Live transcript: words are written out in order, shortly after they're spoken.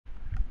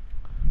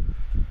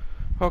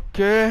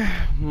ওকে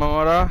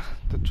মামারা,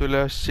 তো চলে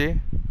আসছি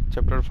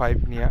চ্যাপ্টার 5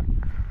 নিয়ে,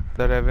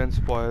 দ্য রেভেন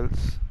স্পয়েলস।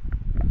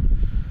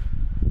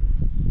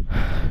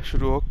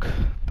 শুরু হোক,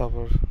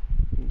 তারপর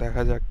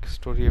দেখা যাক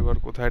স্টোরি এবার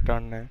কোথায়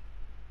টার্ন নেয়।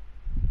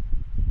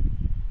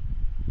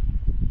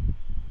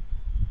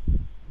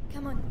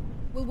 Come on,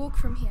 we'll walk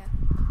from here.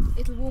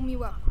 It'll warm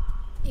you up.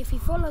 If we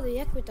follow the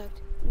aqueduct,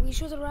 we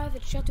should arrive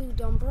at Chateau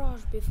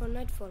d'Ambrage before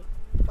nightfall.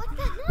 What's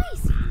that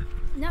noise?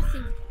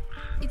 Nothing.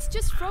 It's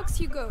just frogs,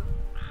 Hugo.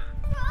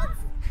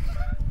 Frogs?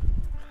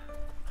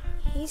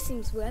 He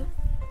seems well.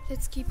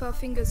 Let's keep our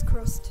fingers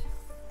crossed.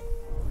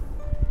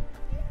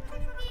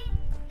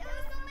 There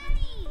are so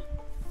many.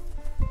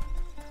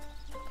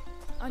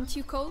 Aren't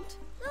you cold?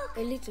 Look,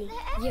 A little,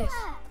 they're yes.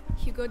 everywhere.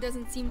 Hugo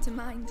doesn't seem to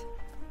mind.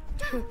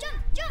 Jump, jump,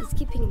 jump. He's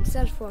keeping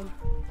himself warm.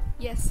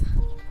 Yes,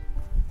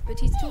 but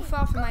he's too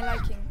far for my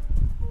liking.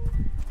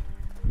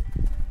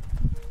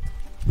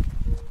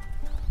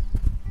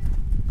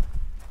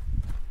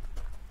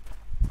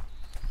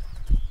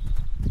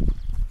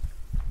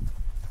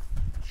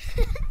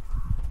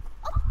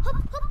 Hop, hop,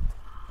 hop.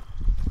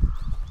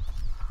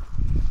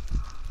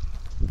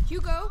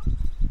 Hugo,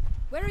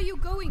 where are you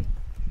going?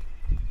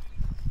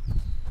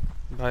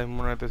 ভাই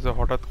মনে হইতেছে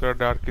হঠাৎ করে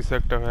dark কিছু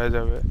একটা হয়ে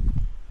যাবে।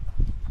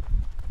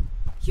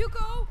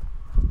 Hugo!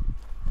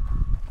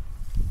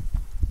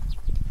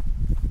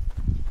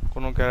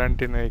 কোনো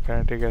গ্যারান্টি নেই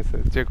এখানে, ঠিক আছে?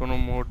 যে কোনো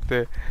মুহূর্তে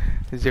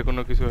যে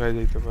কোনো কিছু হয়ে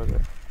যেতে পারে।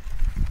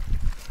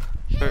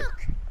 Hey, look,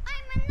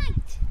 I'm a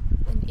knight.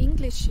 An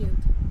English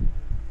shield.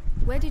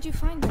 Where did you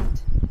find that?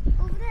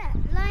 Over there,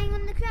 lying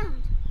on the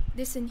ground.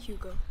 Listen,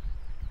 Hugo.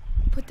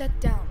 Put that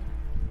down.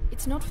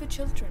 It's not for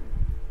children.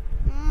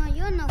 Oh,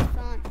 you're no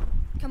fun.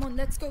 Come on,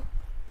 let's go.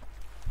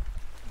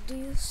 Do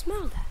you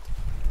smell that?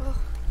 Oh,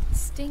 it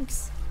stinks.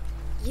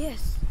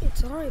 Yes,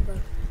 it's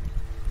horrible.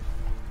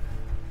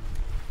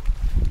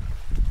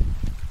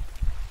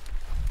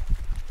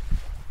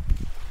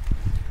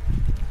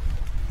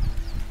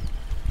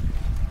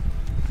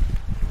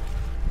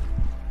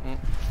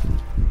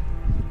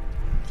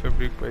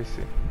 Fabric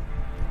পাইছি,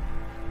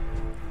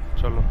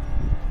 চলো।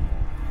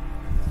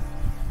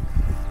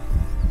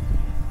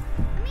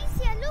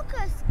 Amicia,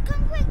 Lucas,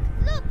 come quick,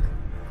 look.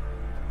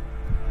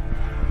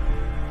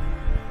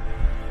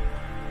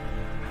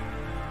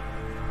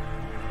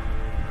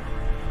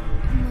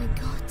 Oh my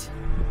god.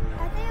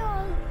 Are they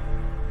all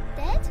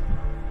dead?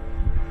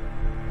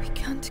 We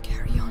can't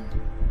carry on.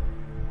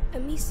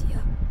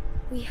 Amicia,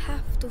 we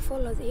have to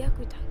follow the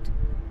aqueduct.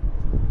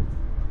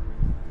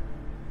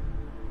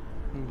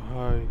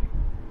 ভাই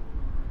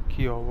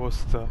কি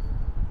অবস্থা!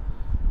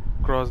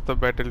 Cross the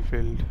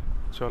battlefield,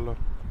 চলো।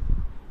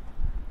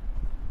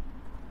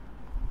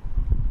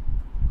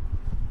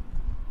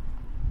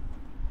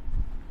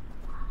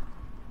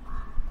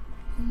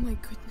 Oh my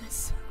goodness.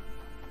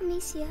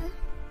 Amicia,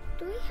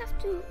 do we have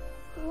to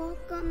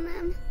walk on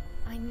them?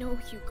 I know,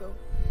 Hugo,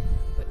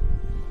 but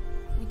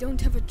we don't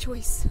have a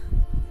choice.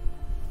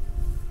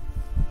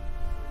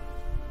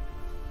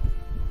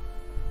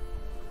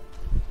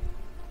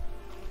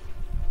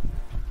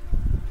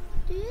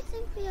 Do you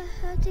think we are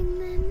hurting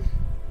them?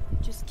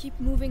 Just keep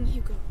moving,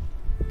 Hugo.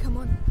 Come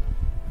on.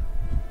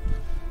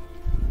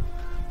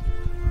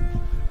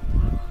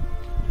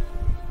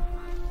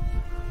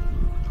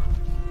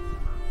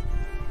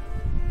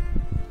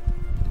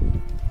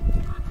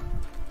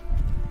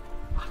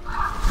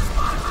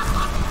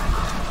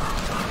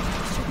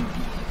 Shouldn't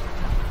be here.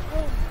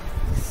 Oh,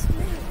 the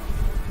smell.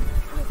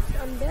 It's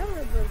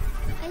unbearable.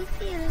 I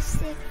feel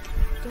sick.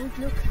 Don't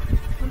look.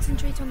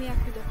 Concentrate on the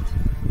aqueduct.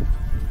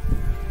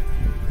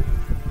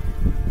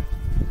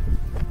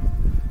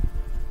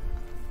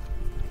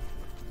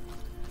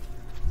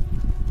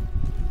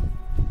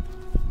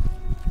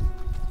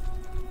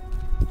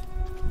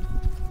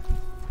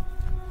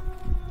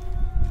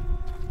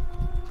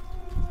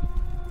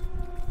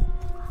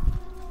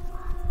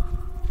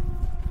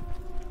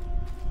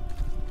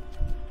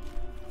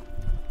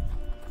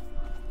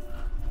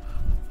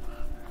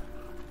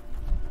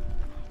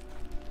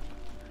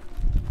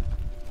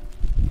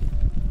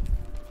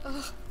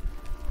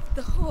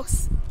 The horse.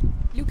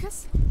 Lucas?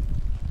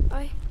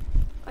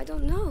 I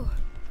don't know.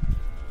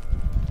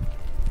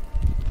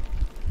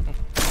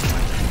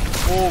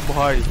 ও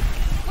ভাই,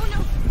 Oh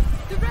no!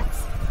 The rats!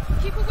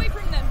 Keep away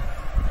from them!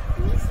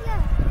 Amicia,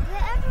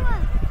 they're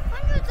everywhere.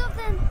 Hundreds of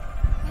them.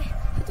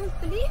 I don't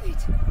believe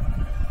it.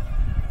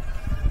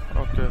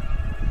 ওকে।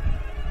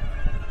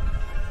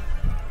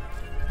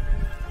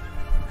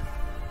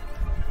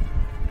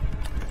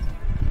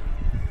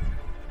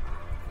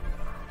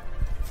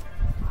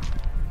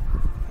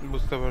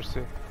 বুঝতে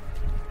পারছি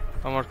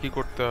আমার কি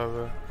করতে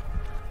হবে।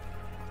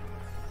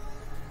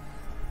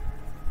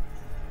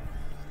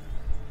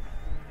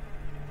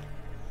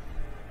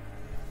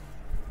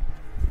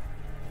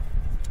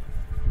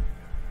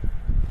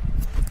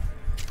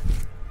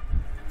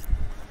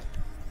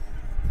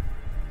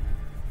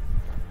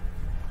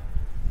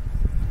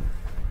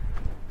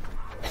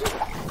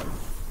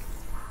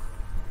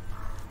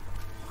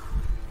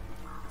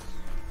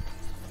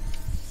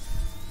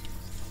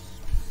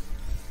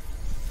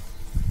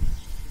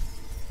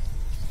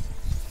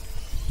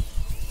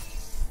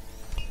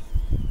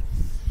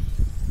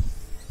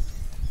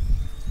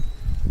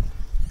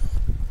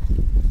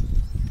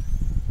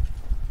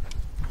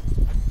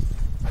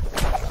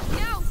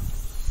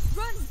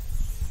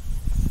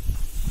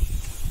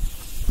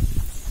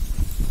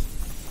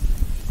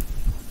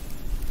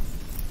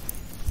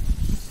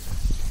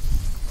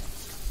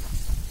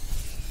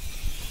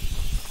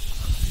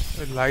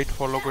 Light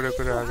follow করে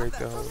করে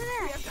আগাইতে হবে।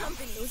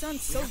 Those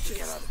aren't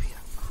soldiers.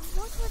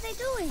 What were they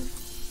doing?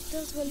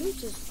 Those were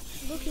looters,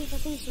 looking for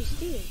things to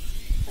steal.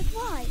 But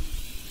why?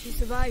 To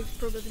survive,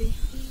 probably.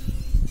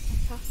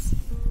 Like us.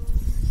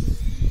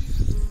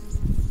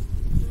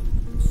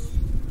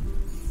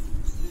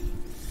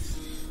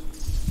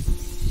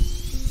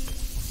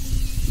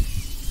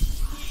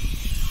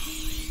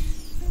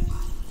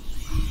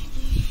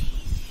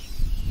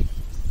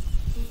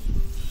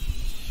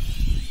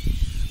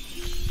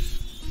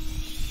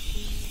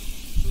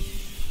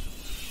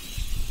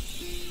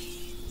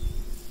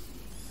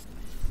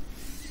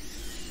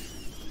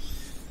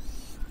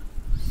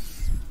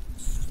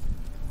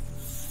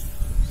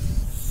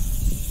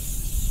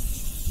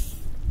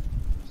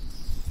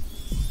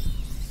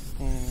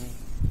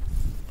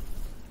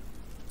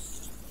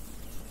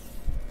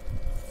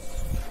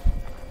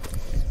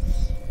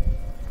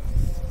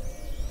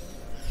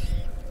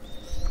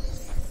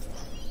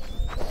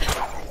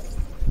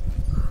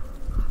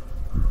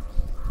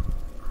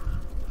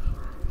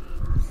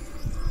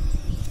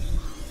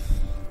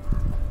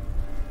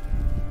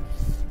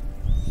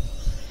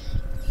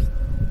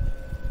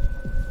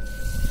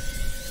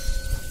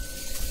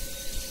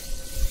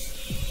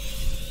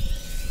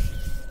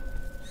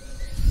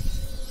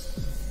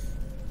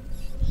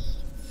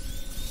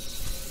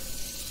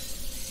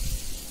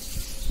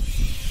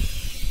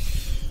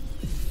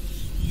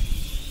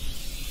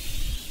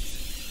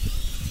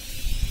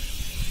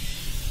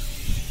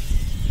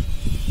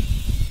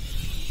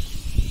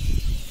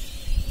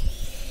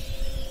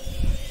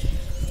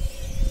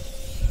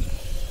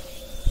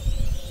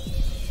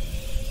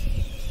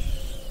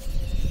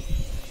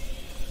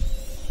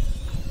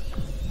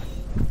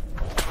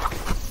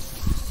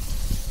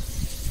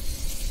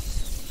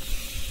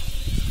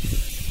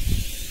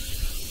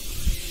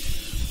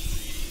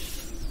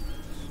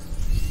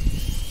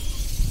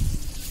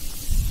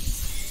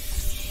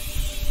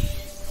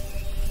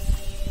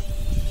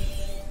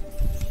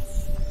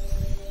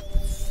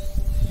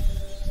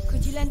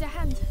 Lend a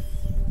hand.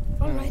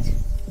 All right.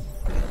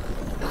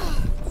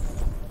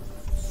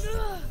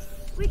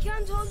 We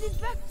can't hold it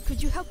back. Could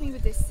you help me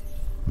with this?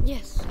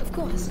 Yes, of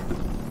course.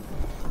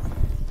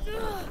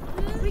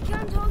 We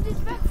can't hold it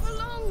back for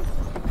long.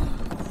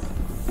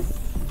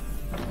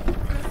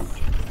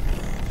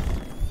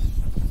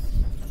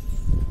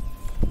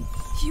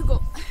 Hugo,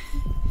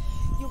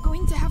 you're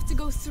going to have to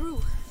go through.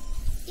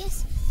 Yes,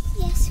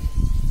 yes.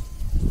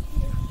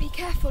 Be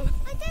careful.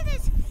 I did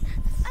it!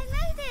 I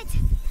made it!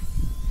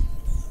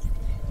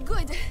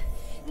 Good.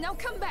 Now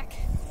come back.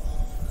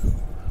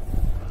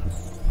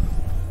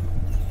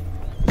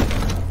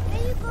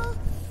 There you go.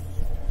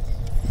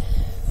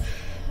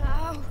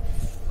 Ow,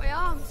 my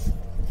arms.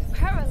 They're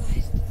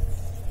paralyzed.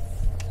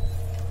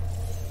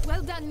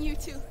 Well done, you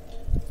two.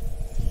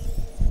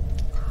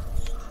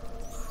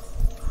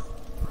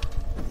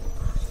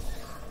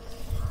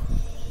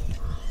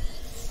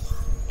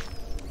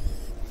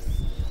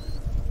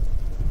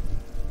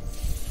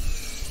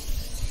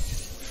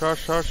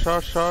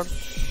 Shot.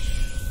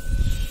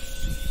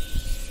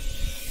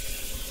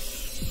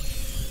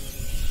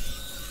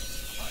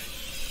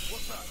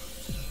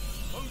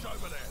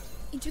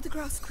 Into the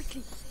grass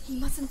quickly. He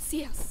mustn't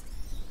see us.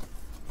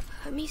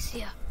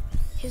 Amicia,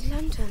 his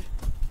lantern.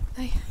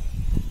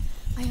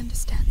 I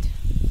understand.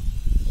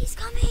 He's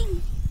coming!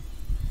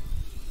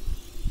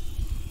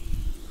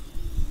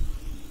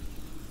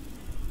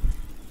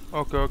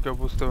 Okay,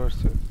 বুঝতে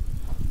পারছি।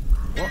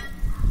 What?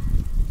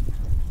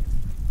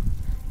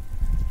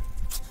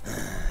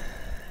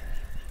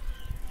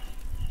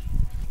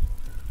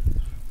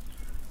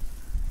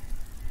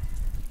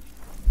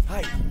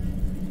 Hey,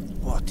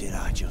 what did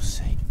I just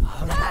say?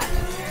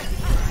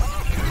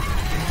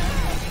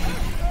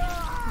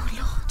 Oh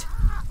Lord,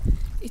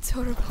 it's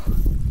horrible.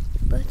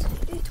 But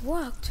it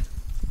worked.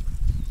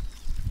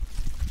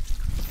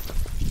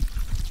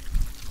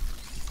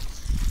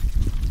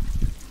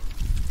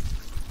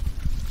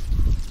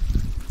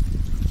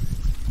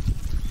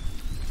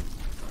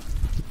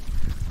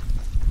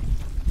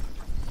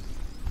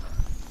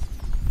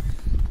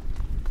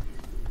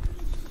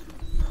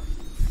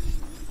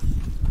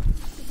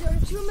 There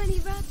are too many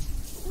rats.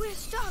 We're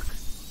stuck.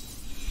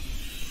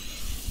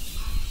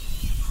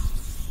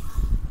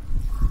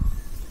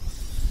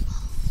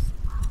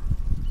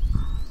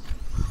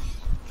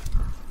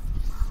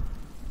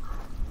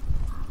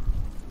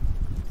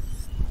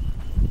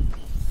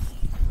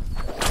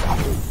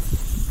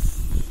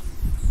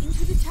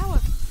 Into the tower.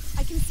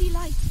 I can see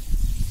light.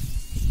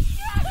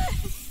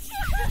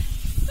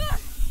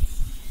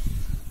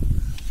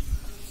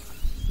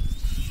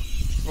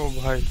 ও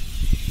ভাই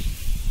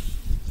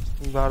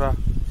দাঁড়া।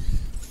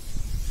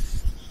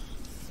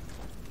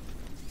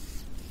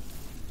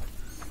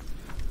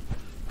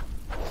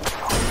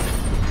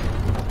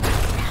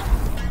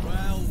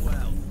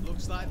 Well,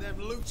 looks like them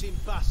looting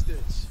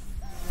bastards.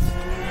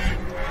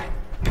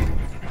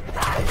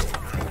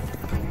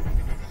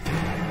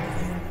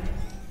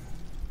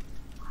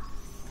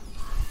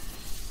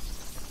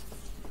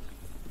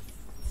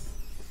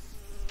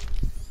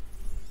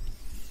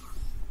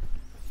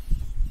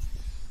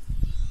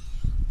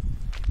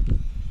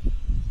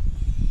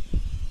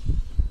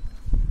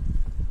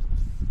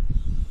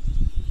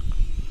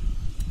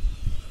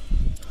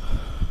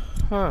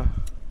 হ্যাঁ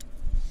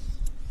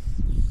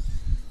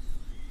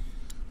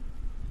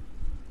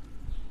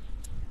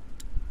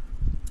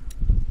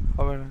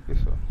হবে না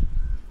কিছু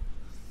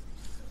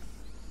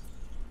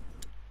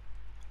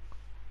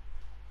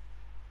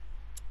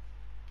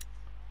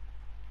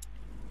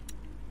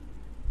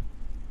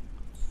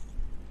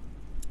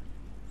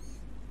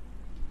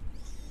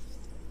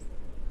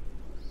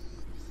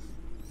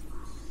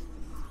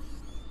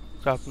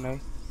চাপ নাই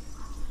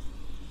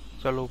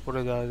চলো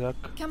উপরে যাওয়া যাক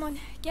Come on,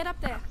 get up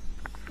there.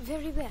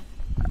 Very well.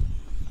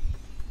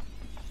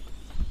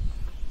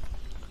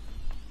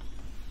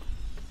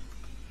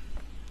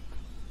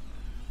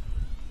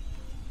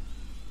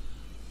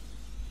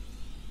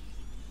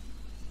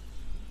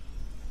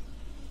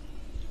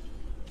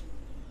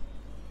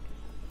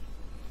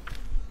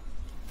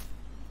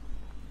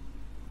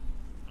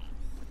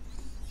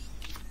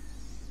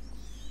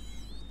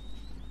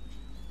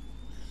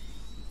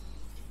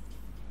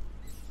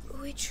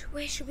 Which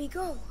way should we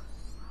go?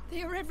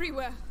 They are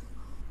everywhere.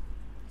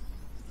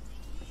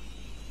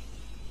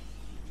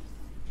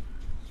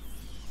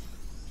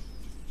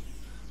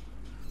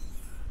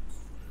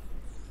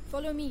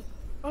 Follow me.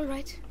 All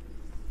right.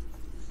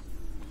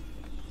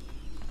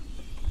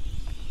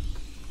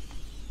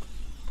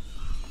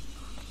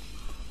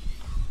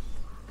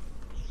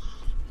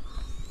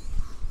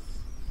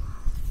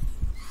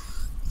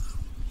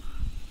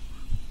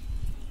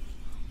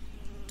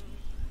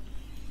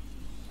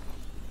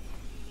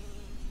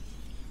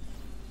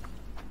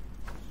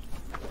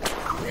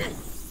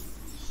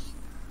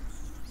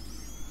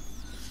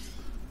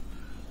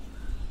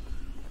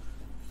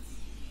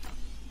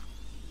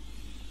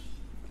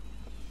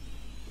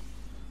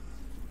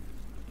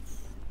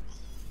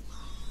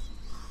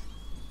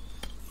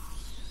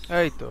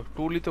 এই তো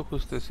টুলই তো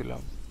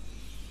খুঁজতেছিলাম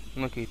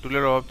নাকি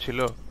টুলের অভাব ছিল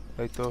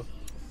তাই তো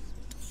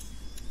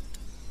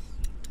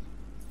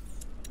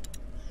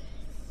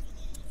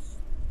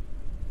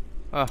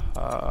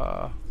আহা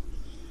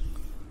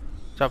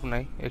চাপ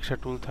নাই এক্সট্রা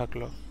টুল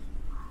থাকলো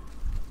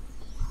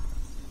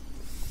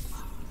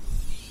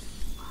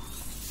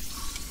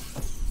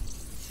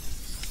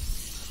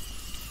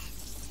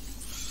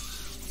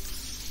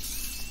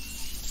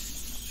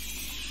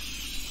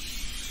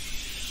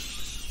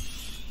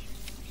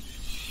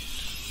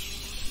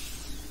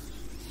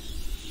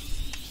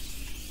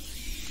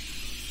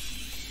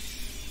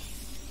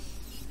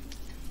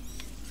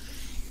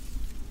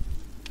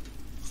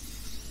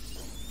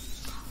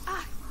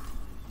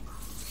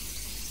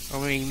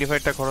আমি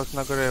ইগনিফায়ারটা খরচ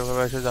না করে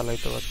এভাবে এসে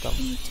জ্বালাইতে পারতাম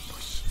We need to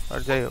push. আর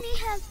যাই হোক Let me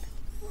help.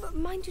 But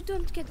mind you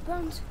don't get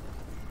burnt.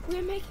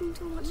 We're making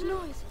too much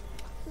noise.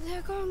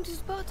 They're going to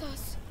spot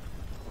us.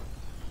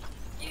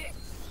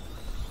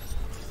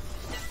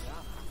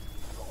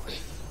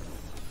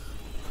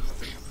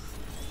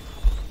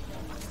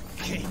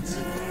 Kids.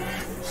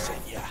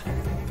 Sent ya.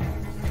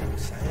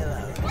 Say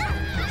hello.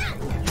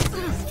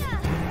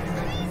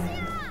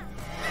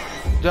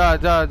 যা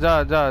যা যা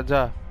যা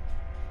যা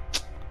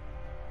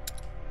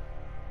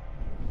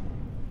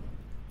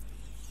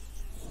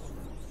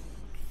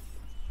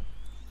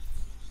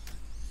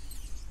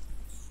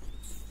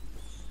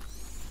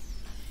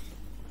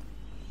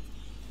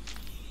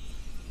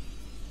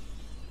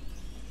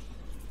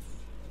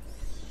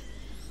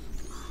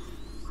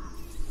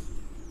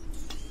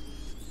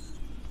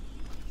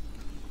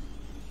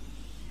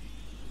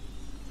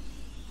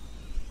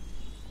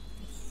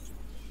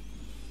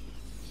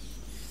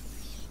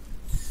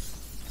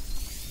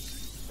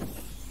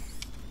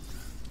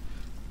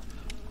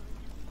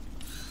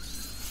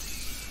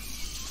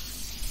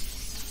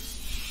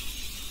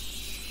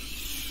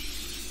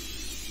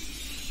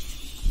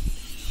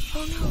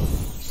Oh no,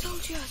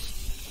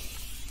 soldiers.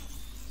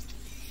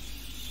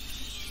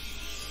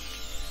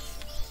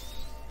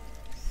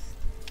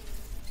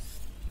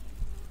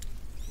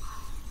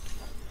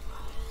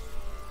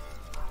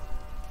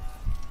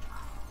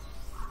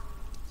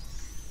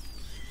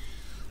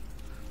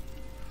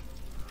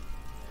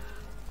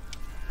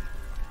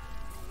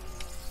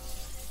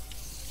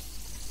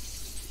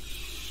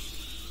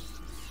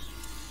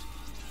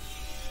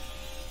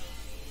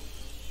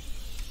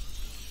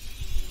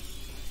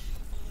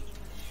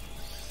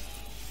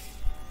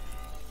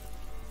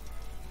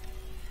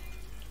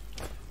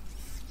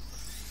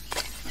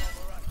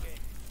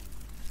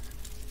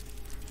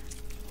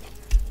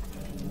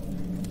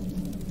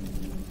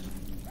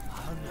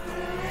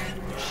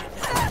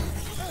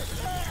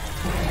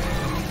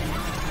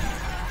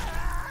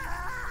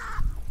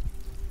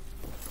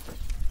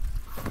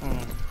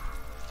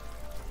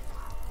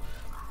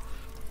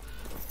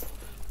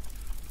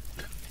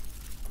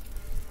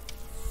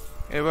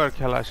 এবার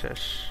খেলা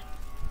শেষ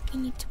We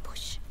need to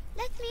push.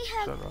 Let me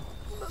help. চলো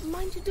But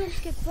mind you don't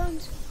get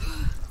burnt.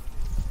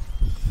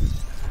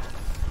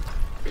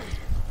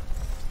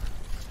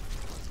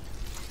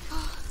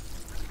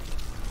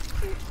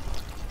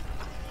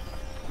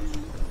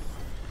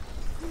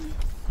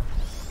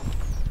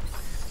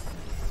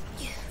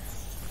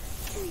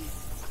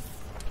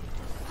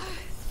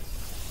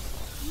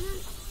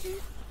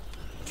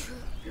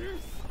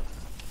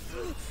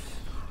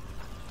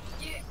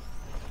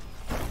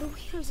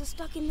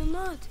 stuck in the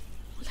mud.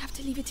 We'll have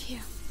to leave it here.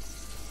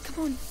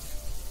 Come on.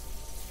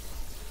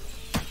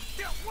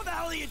 What the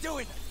hell are you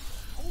doing?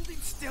 Holding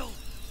still.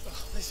 Ugh,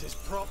 this is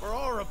proper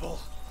horrible.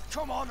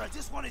 Come on, I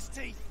just want his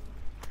teeth.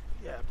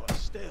 Yeah, but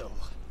still.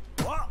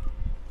 What?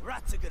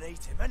 Rats are gonna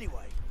eat him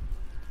anyway.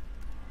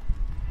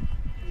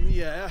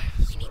 Yeah.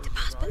 We need to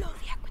pass below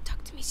the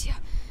aqueduct, Amicia.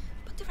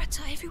 But the rats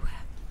are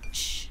everywhere.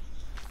 Shh.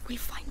 We'll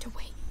find a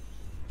way.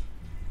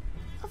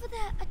 Over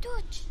there, a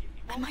torch.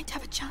 I might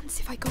have a chance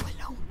if I go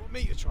alone. You want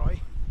me to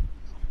try?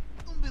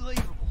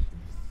 Unbelievable.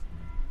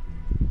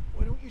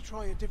 Why don't you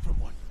try a different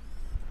one?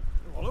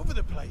 They're all over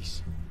the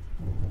place.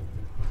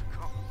 I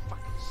can't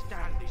fucking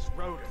stand these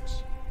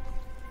rodents.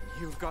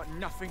 You've got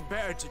nothing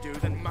better to do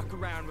than muck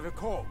around with a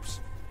corpse.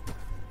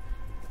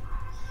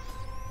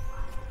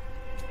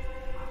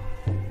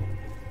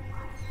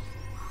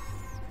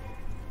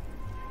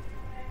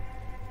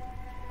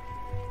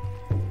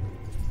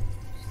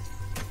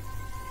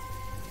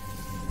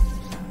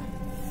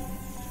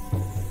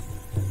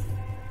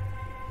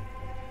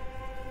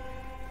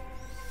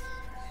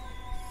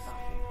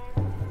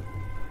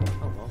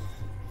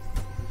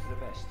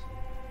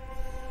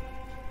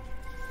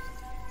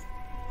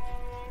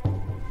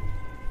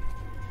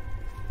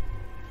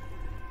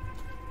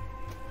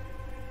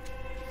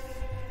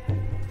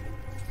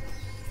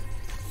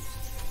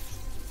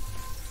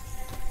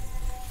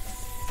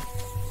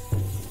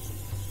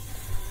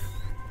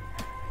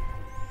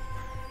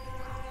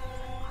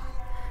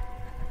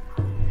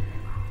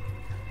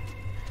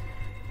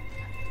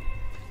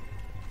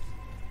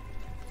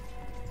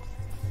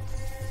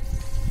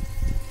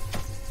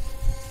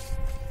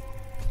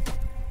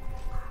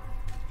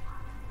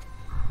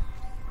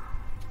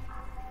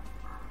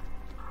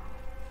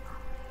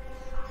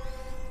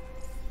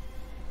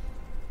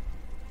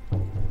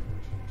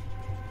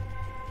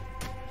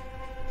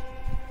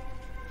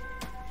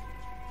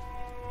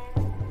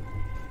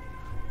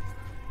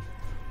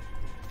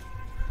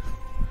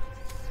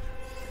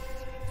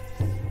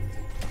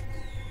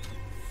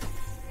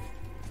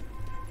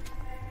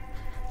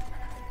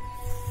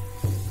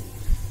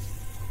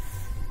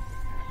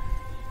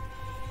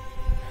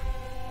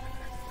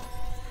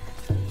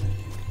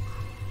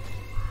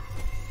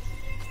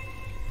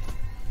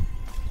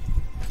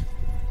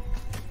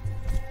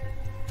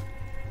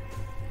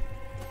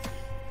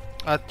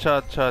 আচ্ছা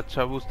আচ্ছা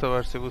আচ্ছা বুঝতে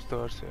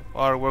পারছি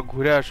আর একবার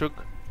ঘুরে আসুক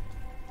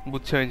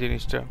বুঝছি আমি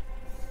জিনিসটা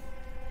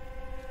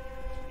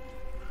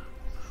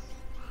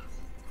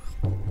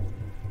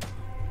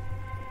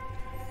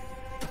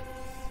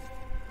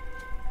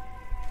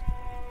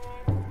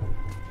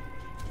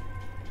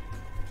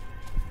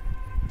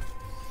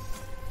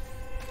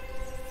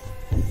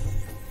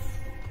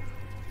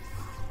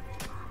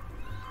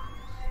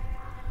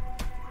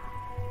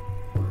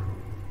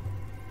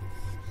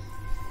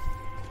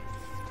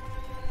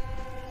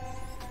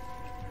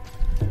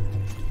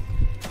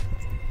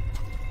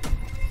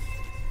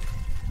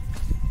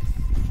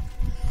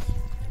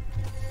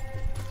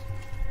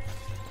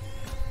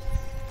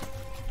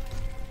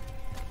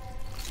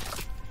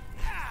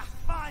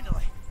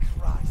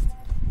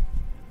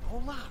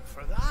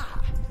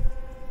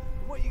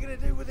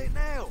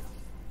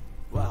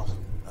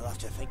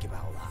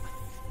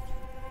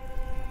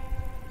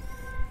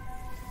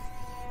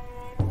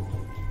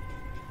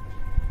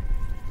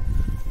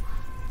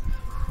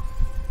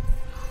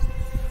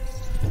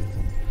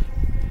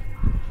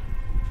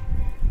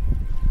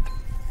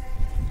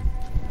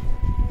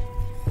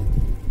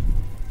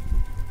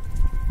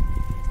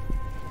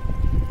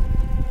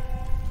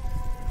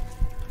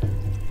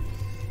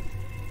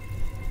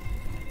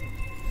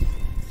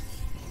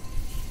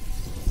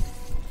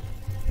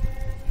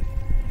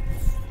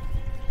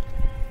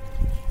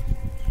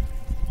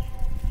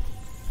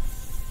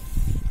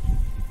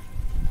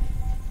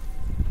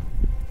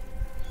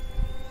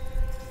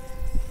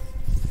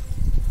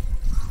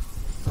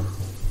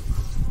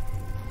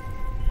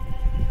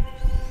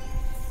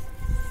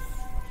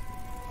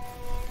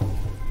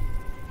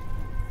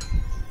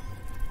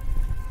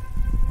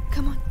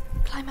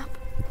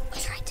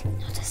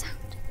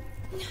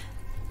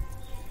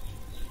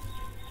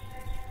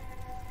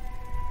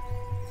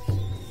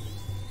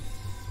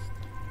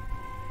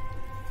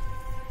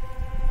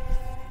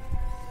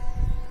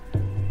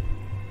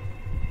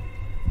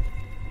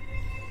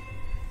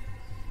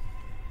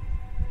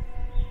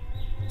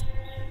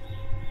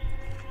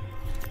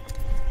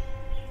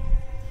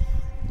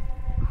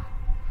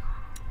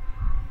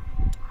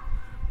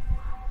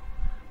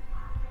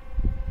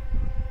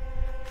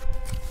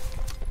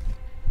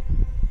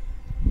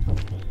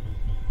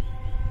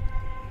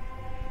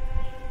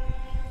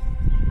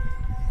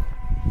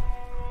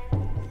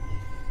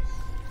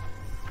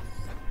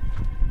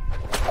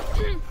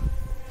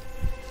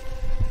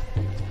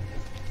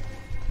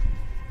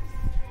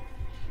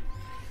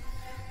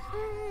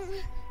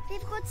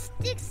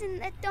Sticks in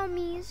the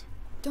dummies.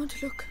 Don't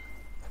look.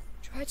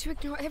 Try to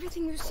ignore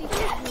everything you see.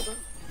 Hugo.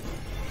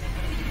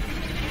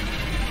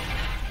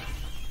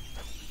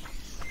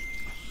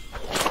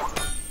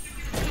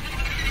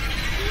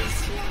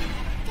 Amicia,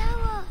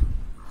 tower.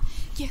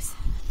 Yes,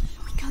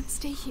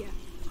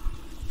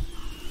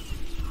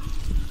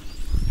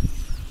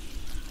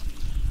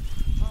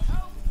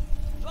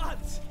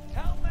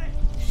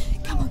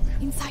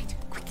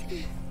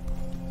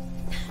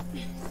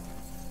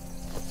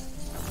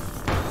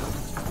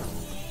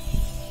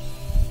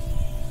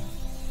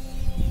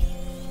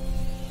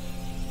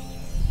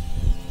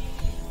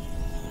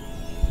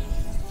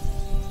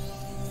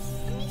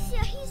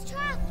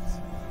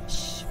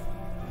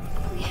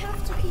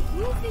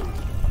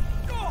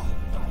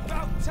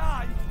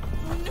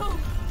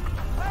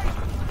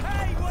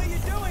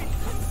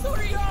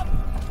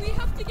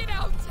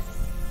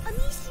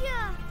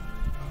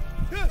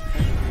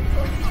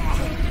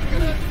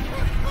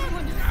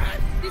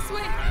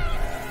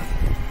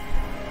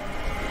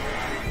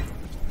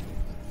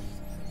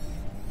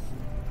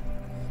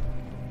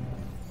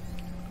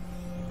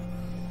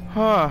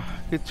 হ্যাঁ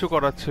কিচ্ছু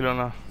করার ছিল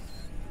না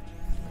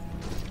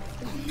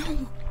No,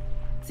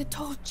 the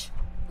torch.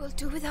 We'll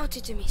do without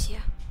it,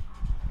 Amicia.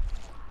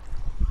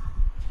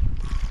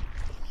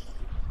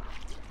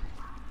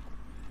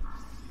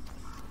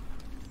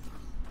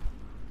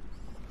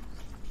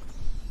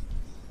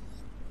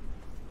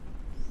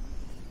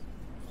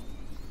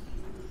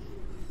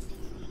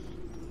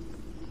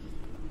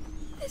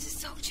 There's a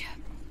soldier.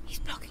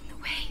 He's blocking the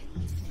way.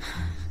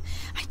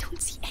 I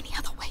don't see any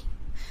other way.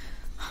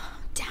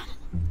 Damn.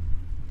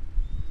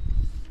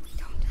 We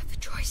don't have a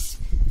choice.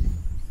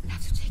 We'll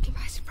have to take him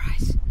by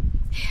surprise.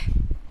 Here,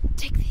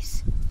 take this.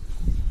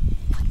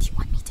 What do you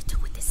want me to do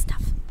with this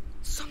stuff?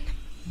 Somnum.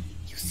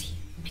 You see,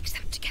 mix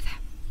them together.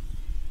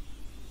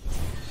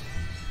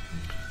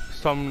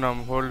 Somnum.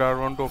 Hold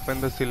R1 to open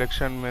the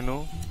selection menu.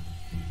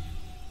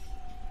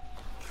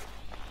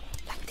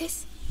 Like this?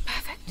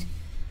 Perfect.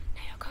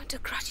 Now you're going to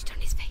crush it on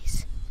his face.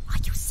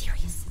 Are you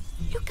serious?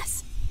 Lucas!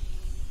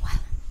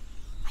 Well,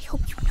 I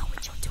hope you know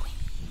what you're doing.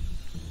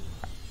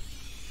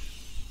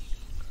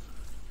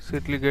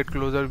 Subtly get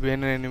closer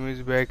behind an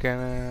enemy's back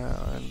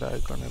and the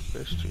icon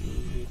appears to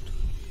use it.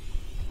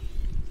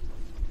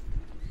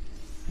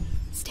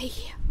 Stay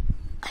here.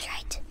 All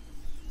right.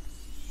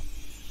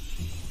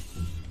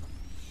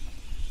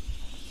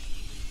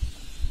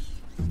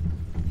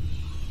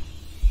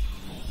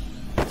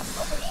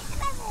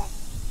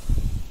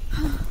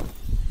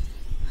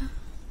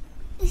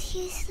 Is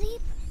he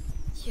asleep?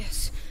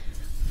 Yes,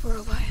 for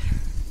a while.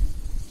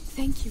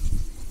 Thank you.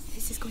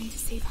 This is going to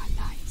save our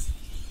lives.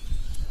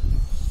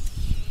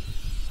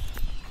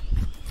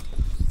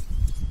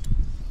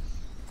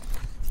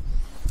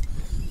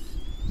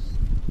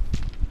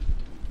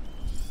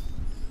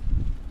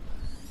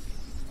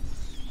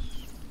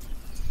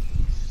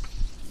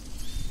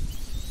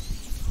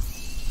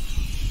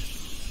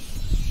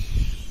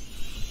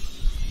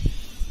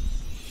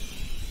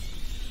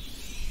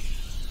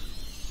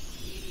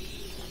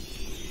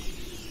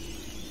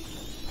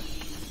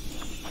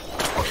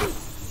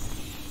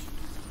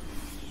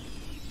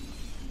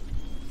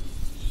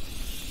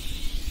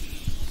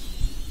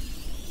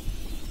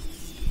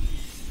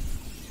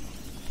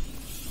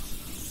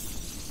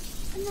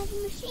 Another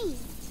machine.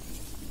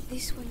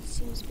 This one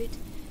seems a bit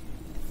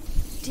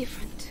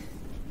different.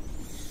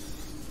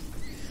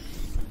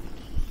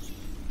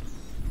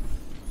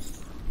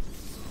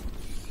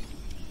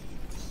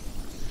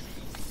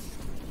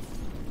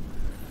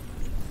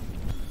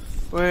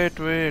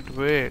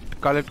 Wait.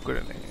 Collect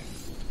করে নেই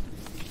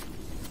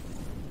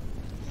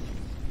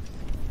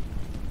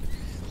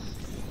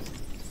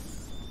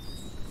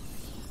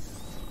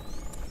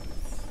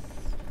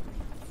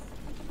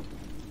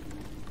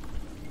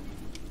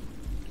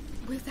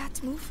Will that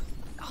move?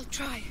 I'll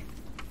try.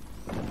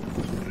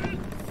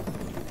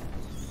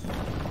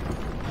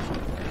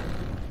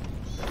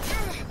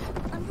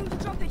 I'm going to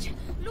drop it.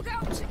 Look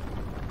out!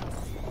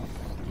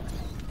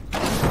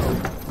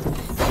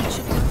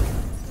 Should be.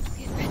 But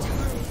we had better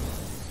hurry.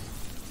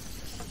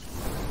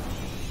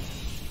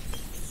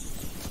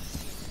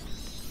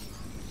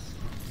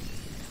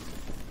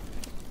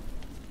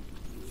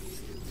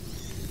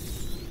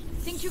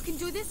 Think you can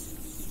do this?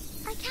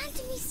 I can't,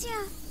 Amicia.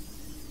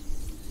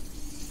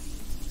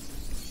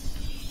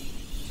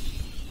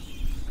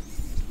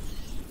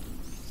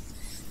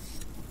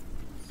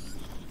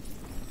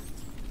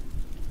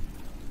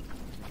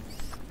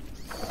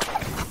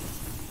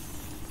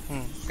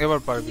 এবার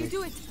Can পারবি you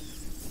do it?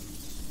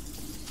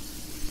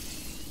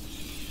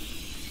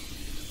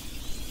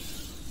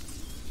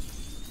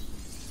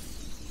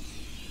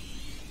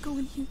 Go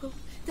in, Hugo.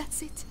 That's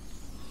it.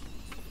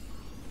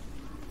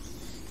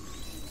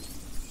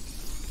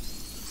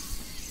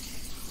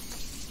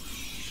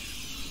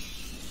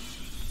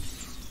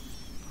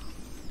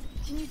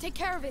 Can you take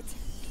care of it?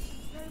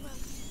 Very well.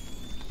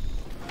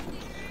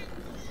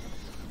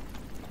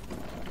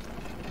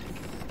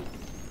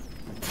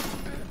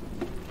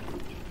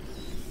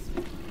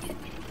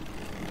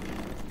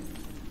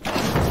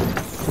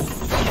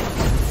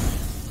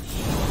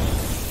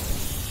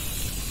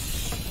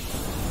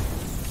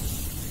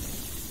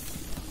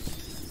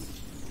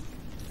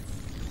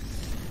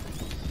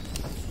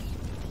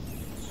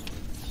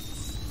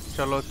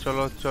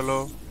 চলো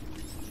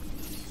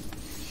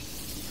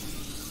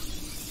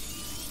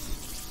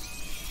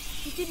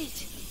You did it.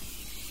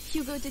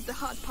 Hugo did the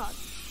hard part.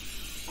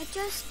 I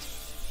just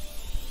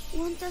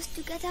want us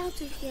to get out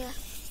of here.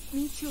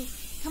 Me too.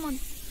 Come on,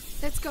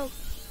 let's go.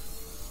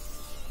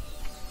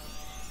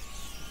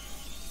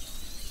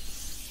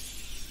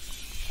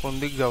 কোন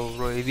দিক যাবো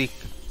bro এদিক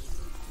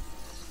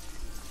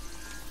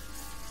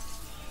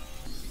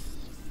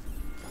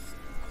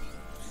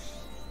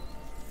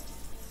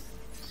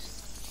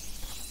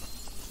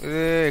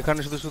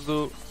এখানে শুধু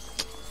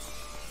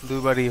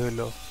দুইবারই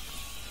হইলো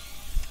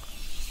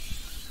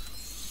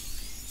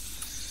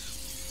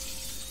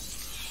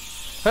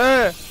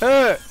হ্যাঁ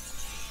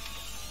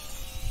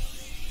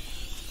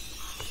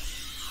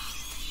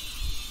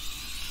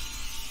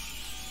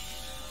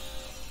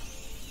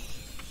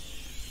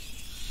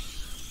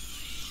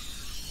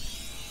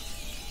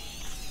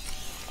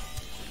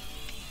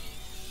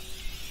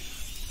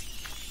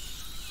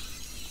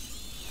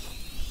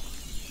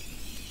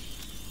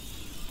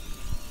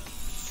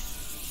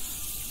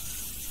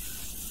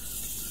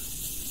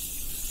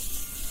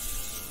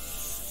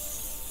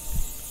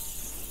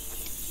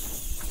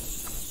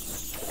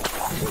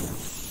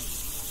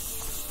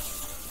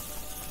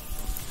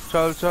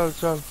चल चल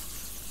चल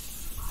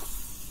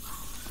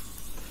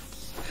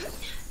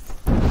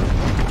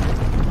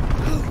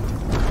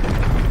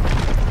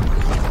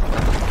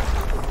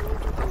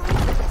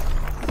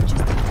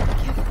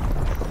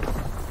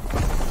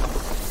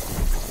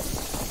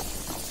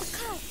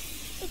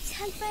It's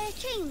held by a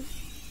chain.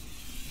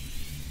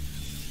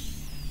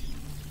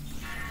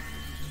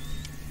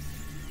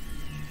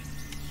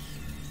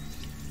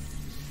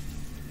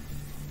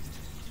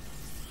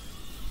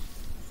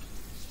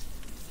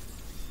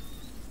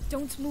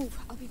 Don't move.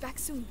 I'll be back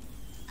soon.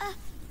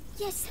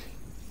 Yes.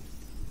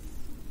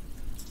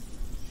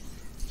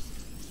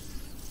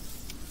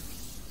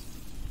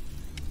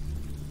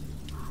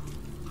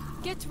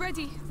 Get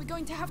ready. We're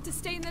going to have to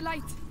stay in the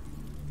light.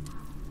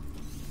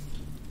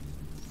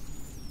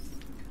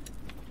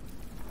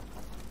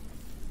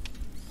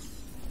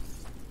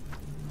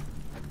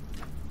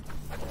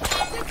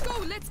 Let's go.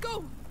 Let's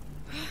go.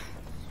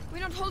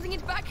 We're not holding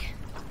it back.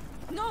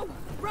 No,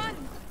 run.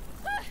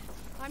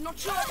 I'm not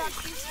sure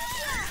about this.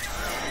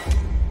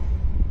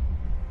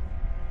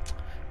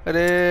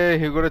 अरे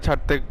ह्यूगो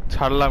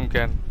छाड़लाम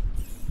केन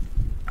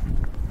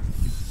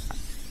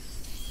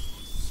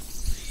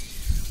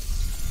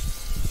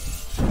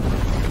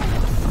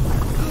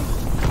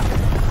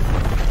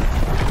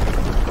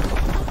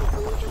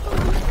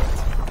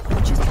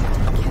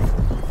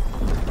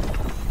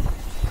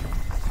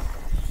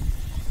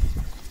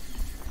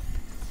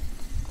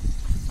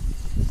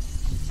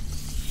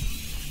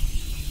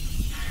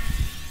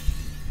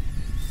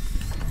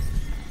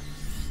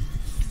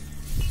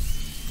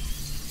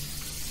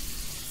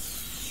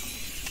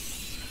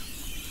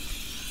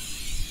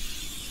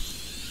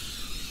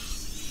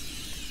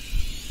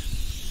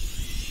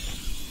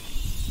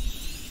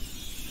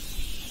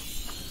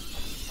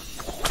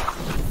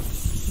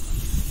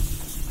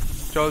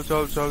चल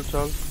चल चल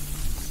चल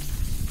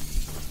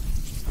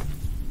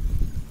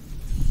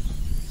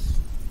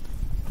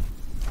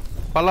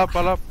पला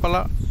पला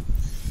पला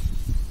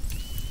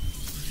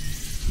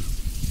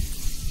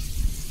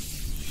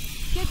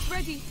Get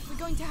ready. We're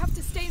going to have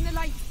to stay in the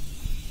light.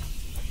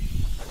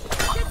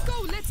 Let's go.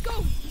 Let's go.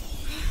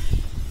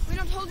 We're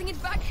not holding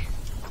it back.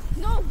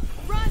 No,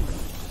 run.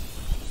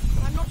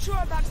 I'm not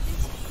sure about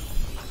this.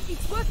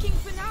 It's working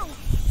for now.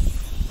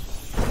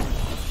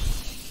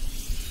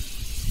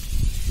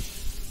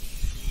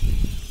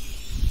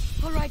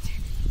 All right,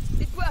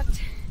 it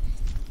worked.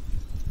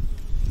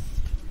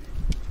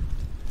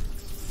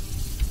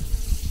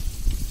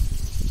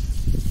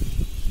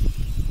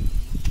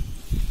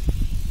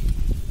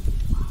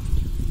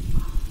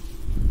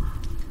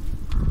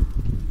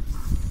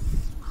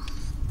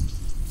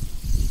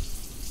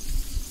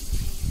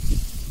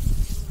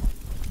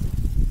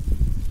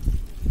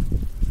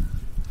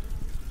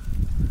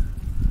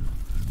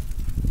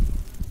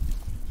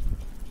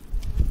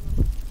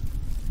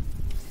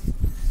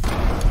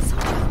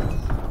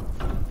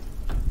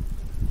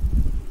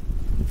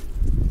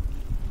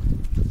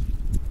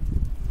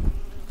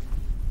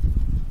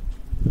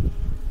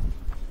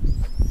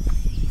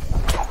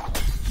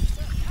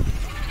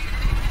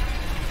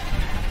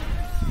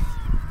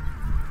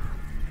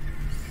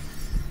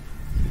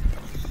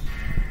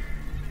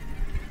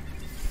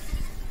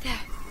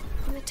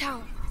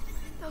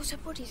 Those are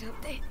bodies,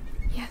 aren't they?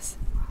 Yes,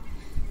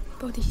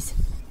 bodies.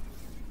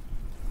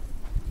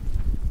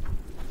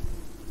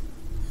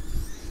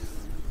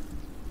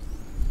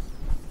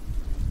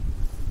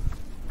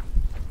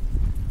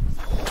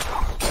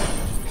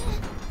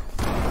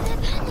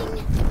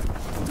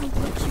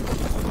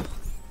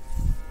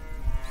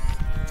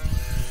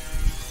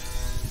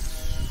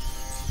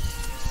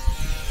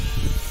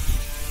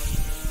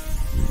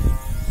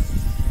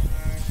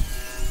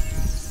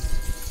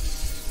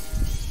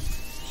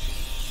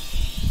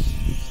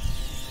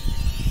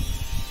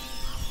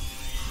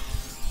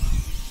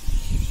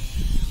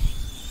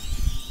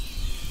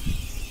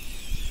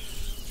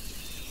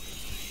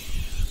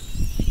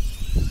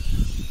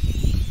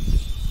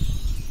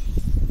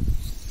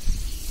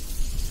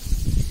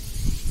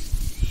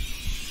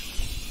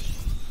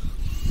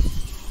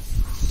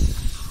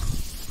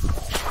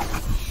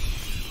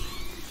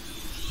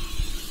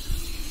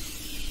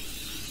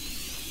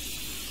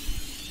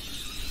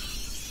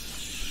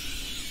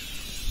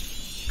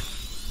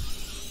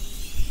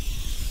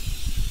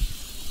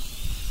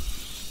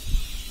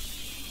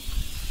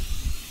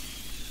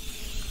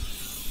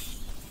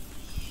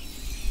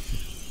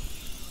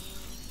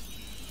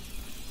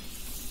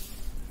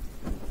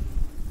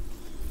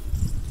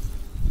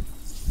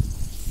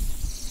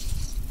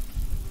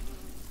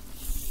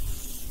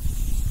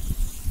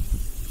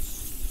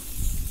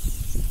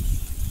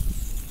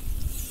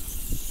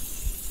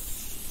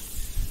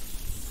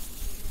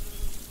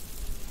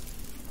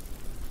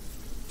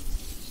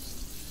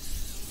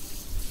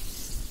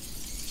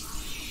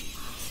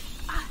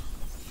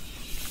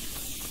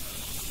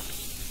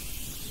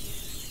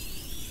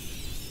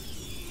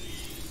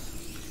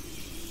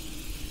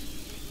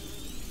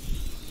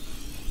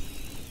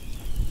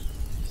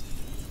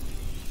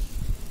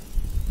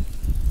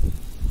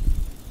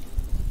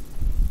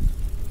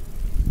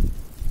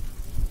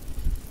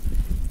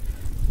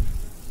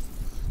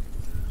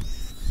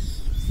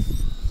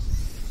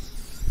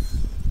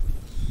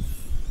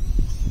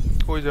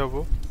 কই যাব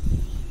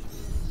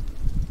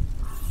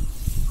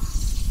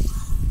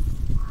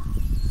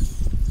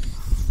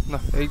না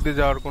এই দিকে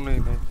যাওয়ার কোনোই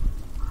নেই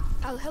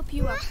I'll help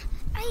you up.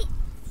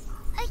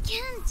 I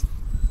can't.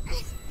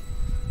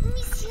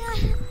 Amicia,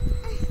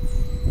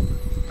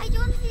 I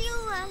don't feel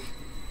well.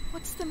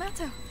 What's the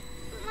matter?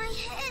 My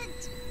head.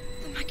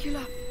 The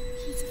macula.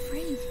 He's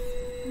afraid.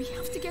 We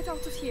have to get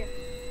out of here.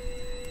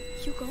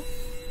 Hugo.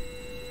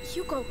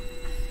 Hugo.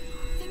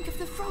 Think of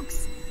the frogs.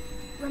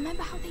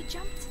 Remember how they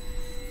jumped?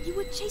 You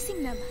were chasing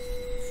them.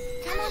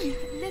 Come on,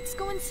 let's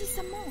go and see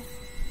some more.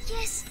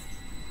 Yes,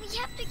 we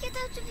have to get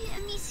out of here,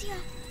 Amicia.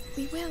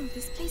 We will.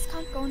 This place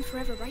can't go on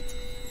forever, right?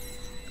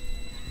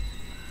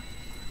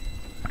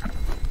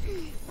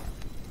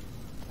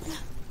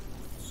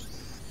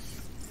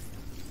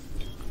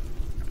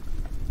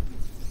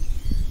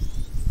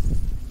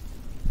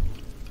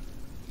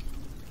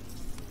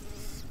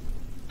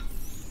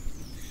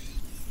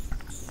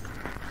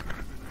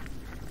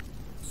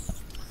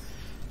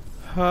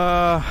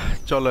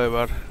 চলো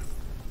এবার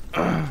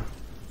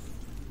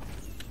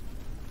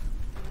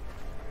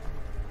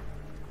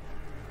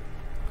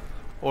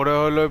ওরে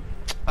হলো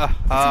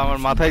আমার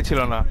মাথায় ছিল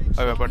না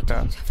ওই ব্যাপারটা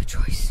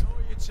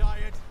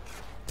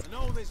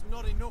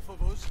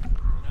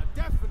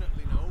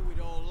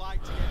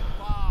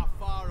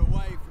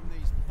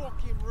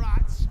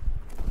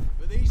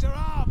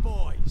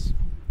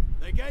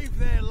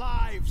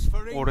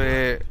ওরে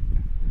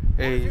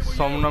এই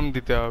সমনাম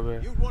দিতে হবে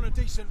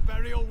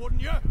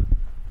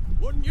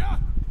Wouldn't you?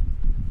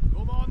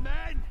 Come on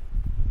then.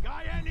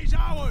 Guyan is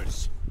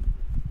ours.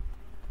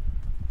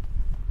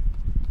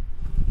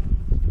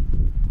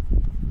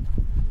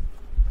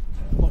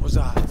 What was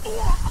that?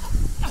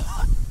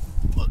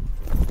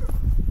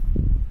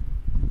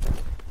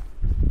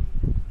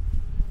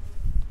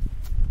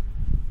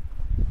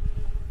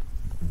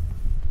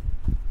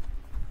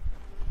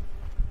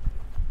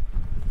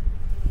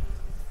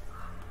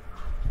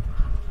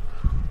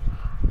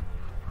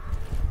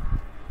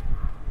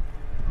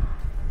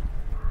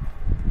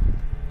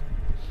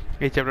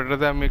 এই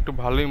চ্যাপ্টারটাতে আমি একটু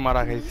ভালোই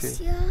মারা খাইছি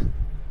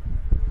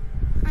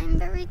I'm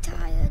very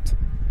tired.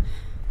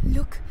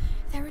 Look,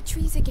 there are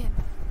trees again.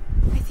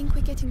 I think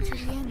we're getting to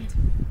the end.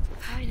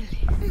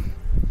 Finally.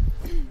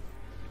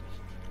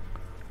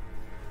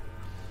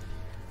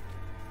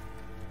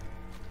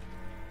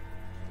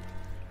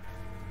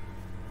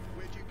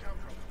 Where'd you come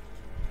from?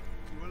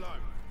 You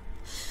alone?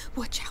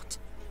 Watch out.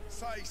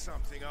 Say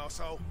something,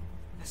 arsehole.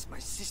 That's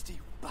my sister,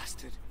 you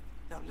bastard.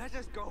 Now let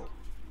us go.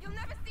 You'll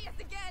never see us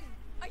again.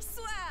 I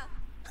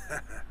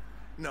swear!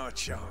 Not a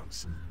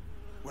chance.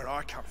 Where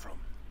I come from,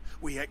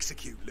 we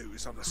execute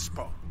looters on the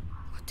spot.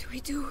 What do we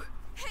do?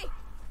 Hey,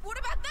 what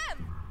about them?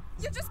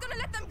 You're just gonna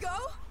let them go?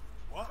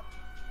 What?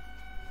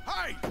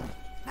 Hey!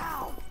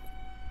 Now!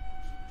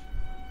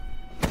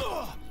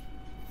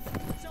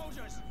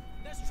 Soldiers,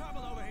 there's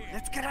trouble over here.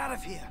 Let's get out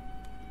of here.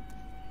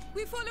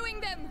 We're following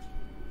them.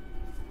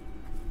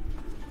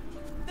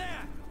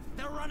 There!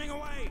 They're running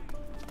away!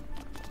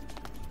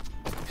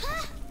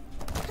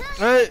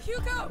 Hey!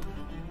 Hugo!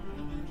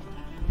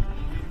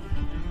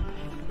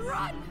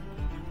 Run!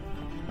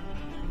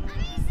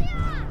 Amicia!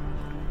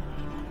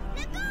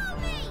 Let go of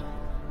me!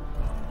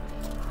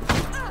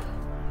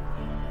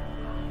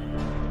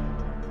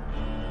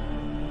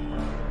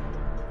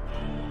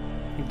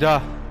 যা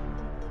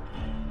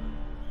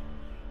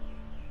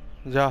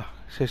যা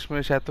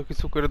শেষমেশ এত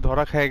কিছু করে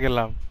ধরা খেয়ে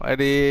গেলাম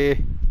আরে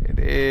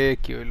রে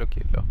কি হইলো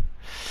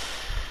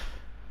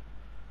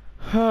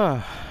হ্যাঁ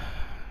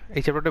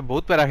এই চ্যাপ্টারটা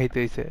বহুত প্যারা খাইতে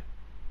হইছে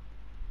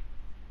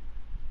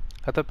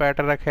এত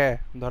প্যারাটা রাখে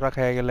ধরা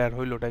খেয়ে গেলে আর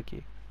হইলোটা কি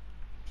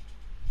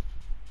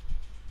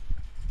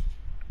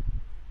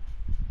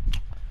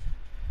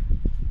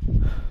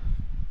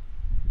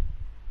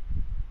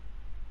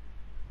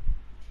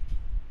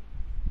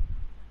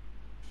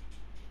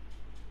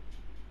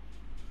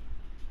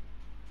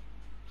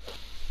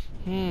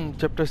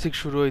চ্যাপ্টার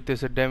 6 শুরু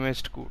হইতেছে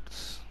ড্যামেজড গুডস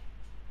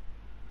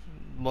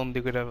বন্দি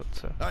করে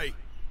হচ্ছে Hey,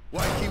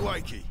 wakey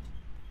wakey.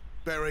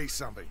 Better eat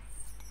something.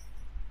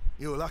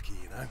 You're lucky,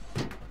 you know.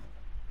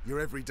 Your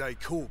everyday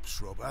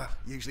corpse robber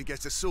usually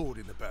gets a sword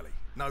in the belly,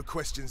 no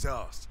questions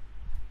asked.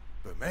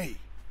 But me,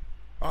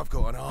 I've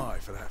got an eye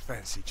for that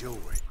fancy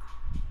jewellery.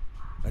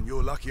 And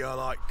you're lucky I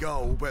like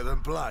gold better than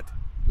blood,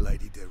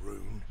 Lady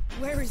Deroon.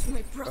 Where is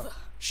my brother?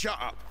 Shut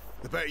up!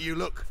 The better you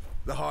look,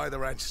 the higher the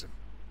ransom.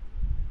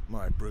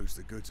 Might bruise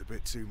the goods a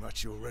bit too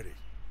much already.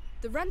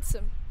 The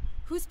ransom?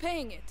 Who's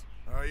paying it?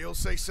 Oh,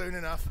 you'll see soon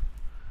enough.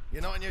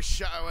 You're not in your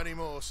shadow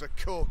anymore, so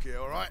cork it,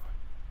 all right?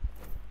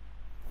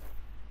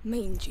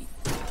 Mangy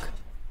dog.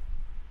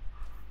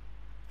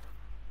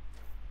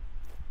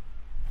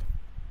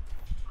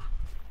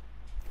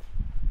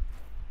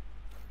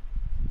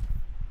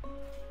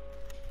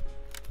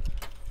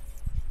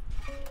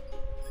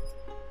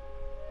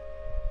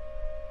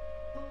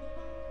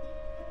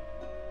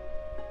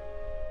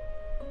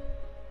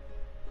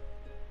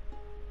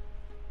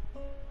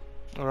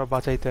 ওরা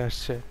বাঁচাইতে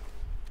আসছে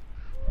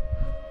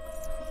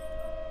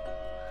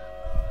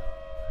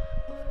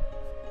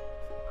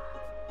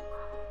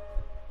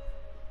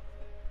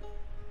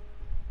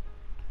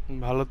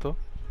তো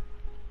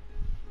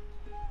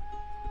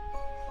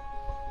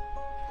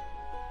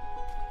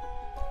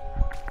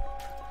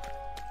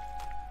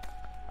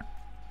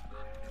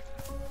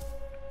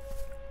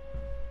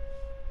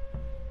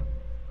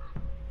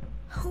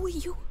Who are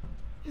you?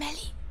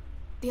 Melly.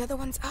 The other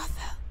one's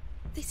Arthur.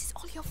 This is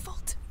all your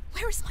fault.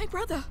 Where is my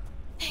brother?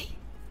 Hey,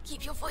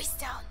 keep your voice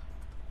down.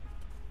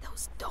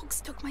 Those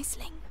dogs took my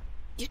sling.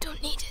 You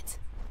don't need it.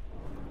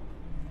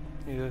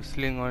 Use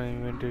sling on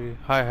inventory.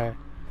 Hi.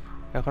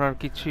 এখন আর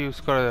কিছু use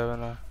করা যাবে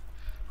না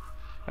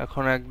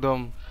এখন একদম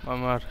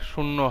আমার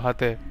শূন্য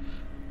হাতে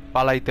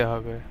পালাইতে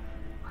হবে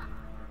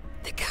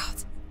The guard.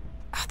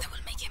 Arthur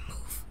will make him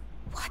move.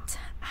 What?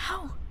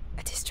 How?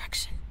 A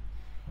distraction.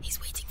 He's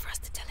waiting for us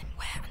to tell him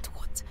where and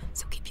what,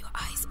 so keep your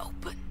eyes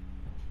open.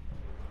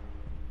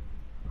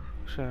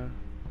 Sure.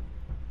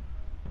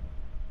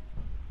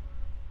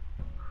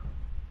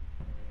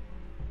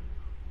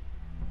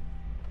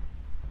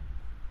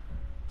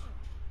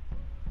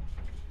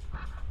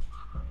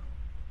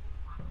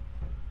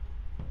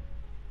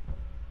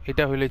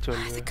 এটা হইলে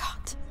চলবে The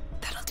cart.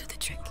 That'll do the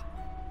trick.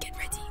 Get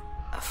ready.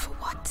 For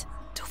what?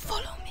 To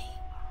follow me.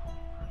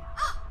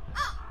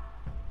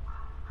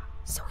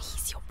 So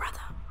he's your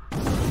brother.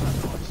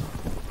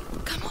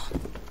 Come on.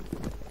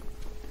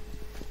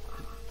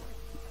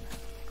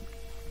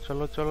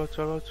 চলো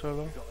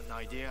Got an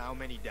idea how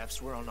many deaths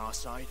were on our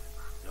side?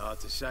 Hard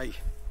to say.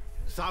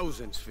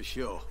 Thousands for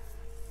sure.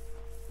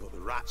 But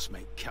the rats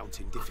make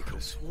counting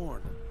difficult.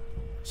 Sworn.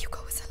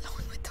 Hugo is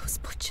alone with those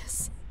butchers.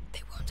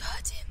 They won't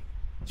hurt him.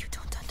 You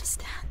don't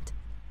understand.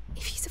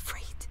 If he's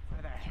afraid,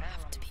 Where the you hell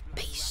have to be are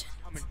those patient.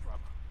 rats coming from?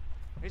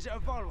 Is it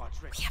a Valois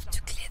trick? We have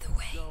to clear the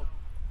way.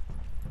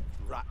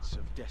 Rats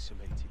have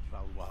decimated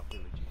Valois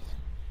villages.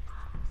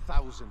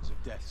 Thousands of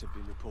deaths have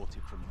been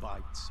reported from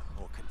bites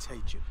or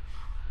contagion.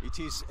 It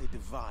is a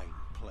divine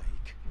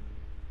plague.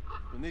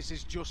 And this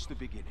is just the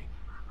beginning.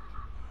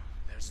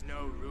 There's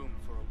no room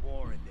for a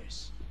war in this.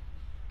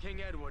 King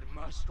Edward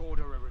must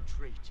order a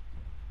retreat.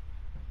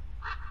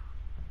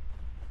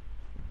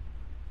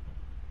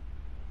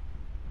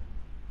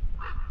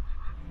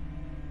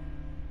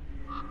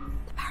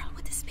 The barrel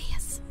with the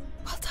spears.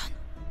 Well done.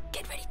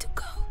 Get ready to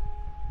go.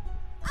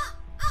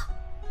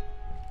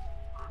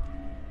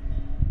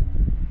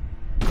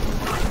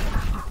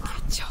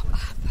 Good job,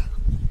 Arthur.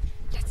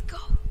 Let's go.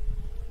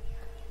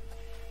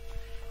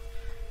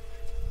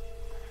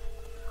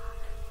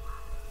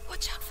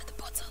 Watch out for the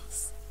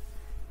bottles.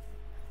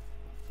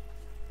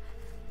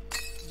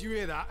 Did you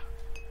hear that?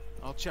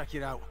 I'll check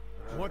it out.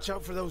 Watch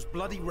out for those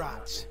bloody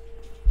rats.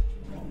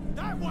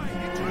 That way,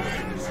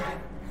 intruders!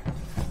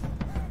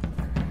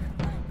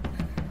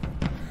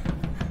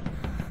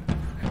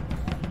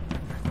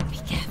 Be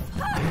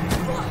careful.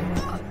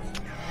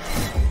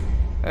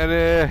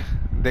 আরে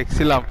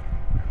দেখছিলাম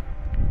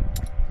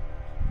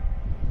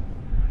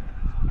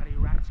Are the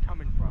rats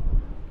coming from?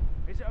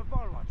 Is it a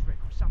Valois trick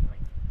or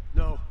something?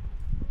 No.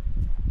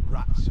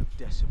 Rats have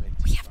decimated.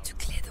 We have to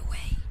clear the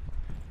way.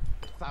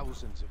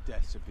 Thousands of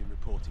deaths have been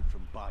reported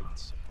from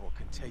bites or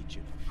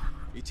contagion.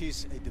 It is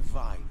a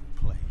divine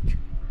plague.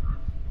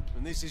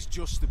 And this is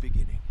just the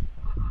beginning.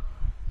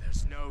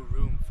 There's no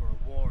room for a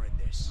war in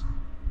this.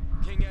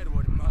 King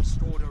Edward must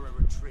order a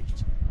retreat.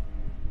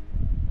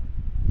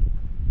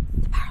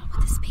 The barrel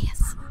with the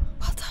spears.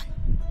 Well done.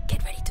 Get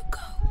ready to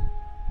go.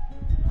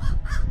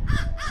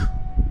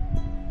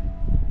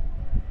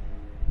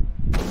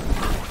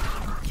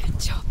 Good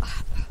job,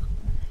 Arthur.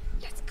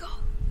 Let's go.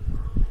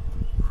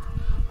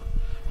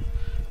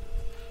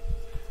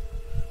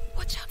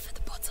 Watch out for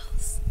the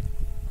bottles.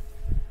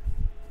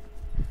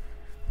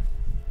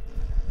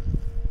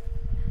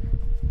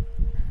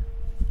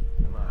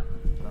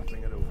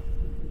 Nothing at all.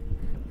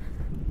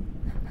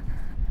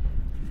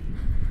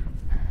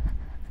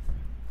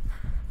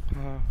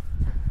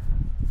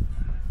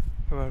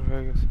 এবার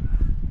হয়ে গেছে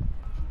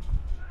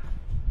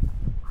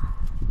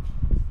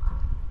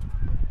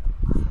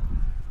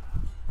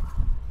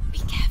Be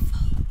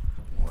careful.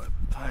 What a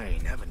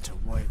pain having to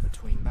wait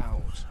between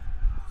battles.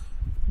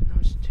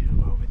 Those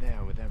two over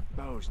there with their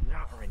bows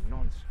nattering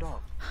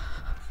non-stop.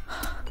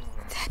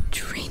 They're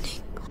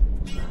draining.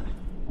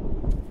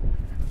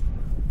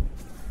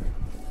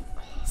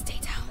 Stay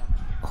down.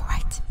 All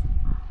right.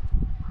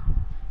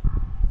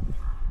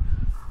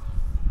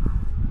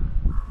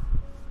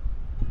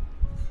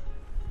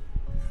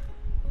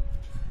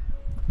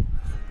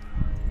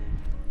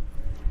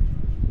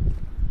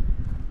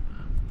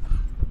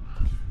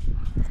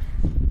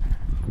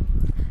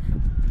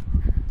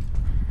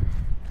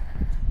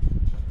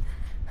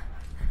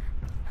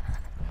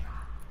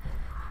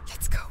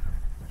 Let's go.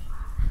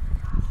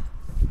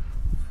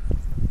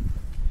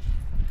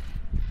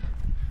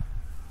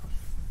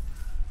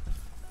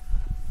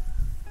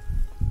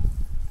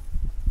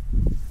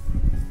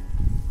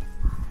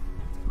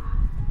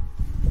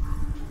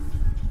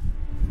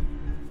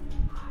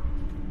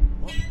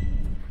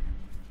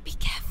 Be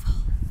careful.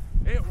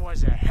 It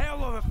was a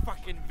hell of a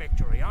fucking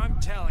victory, I'm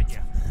telling you.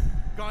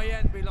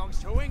 Guyenne belongs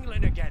to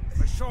England again,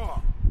 for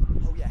sure.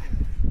 Oh yeah.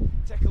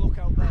 Take a look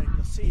out there and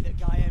you'll see that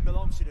guy ain't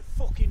belongs to the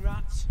fucking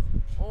rats.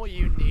 All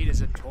you need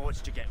is a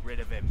torch to get rid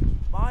of him.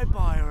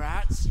 Bye-bye,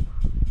 rats.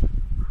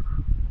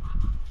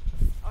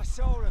 I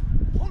saw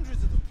them,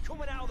 hundreds of them,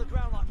 coming out of the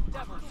ground like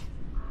devils.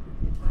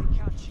 If they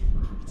catch you,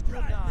 it's good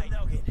night.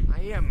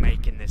 I am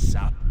making this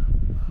up.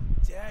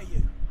 Dare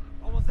you?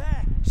 I was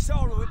there,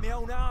 saw her with my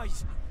own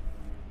eyes.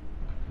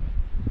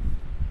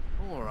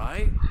 All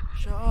right,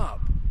 shut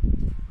up.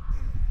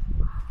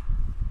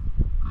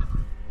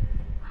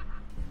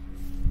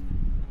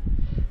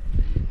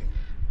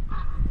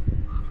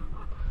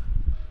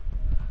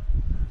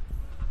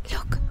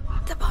 Look,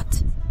 the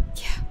bot.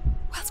 Yeah,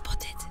 well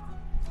spotted.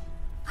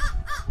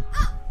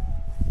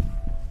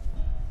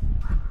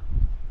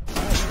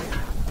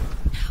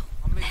 Now,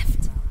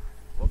 left.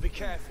 Well, be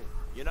careful.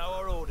 You know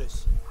our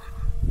orders.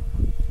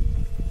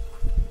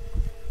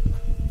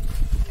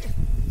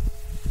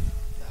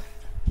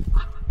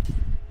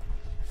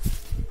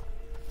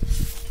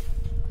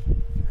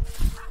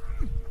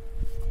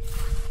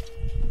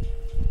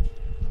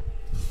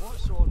 What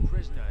sort of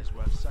prisoner is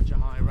worth such a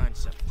high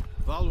ransom?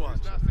 Valward,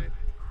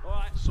 All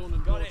right, son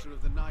and got daughter it.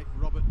 of the knight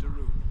Robert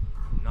Daru.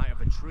 Knight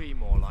of a tree,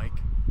 more like.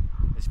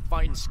 His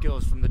fighting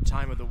skills from the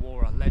time of the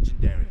war are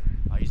legendary,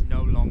 but he's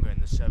no longer in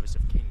the service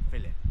of King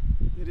Philip.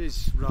 It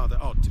is rather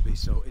odd to be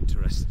so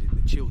interested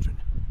in the children.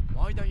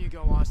 Why don't you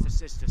go ask the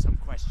sister some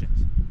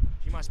questions?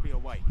 She must be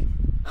awake.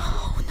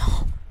 Oh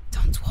no,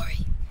 don't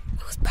worry.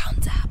 It was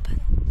bound to happen.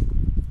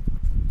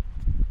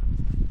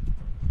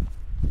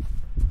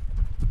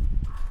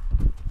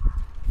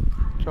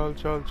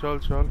 চল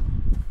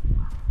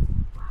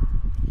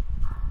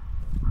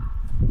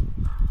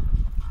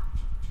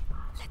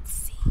Let's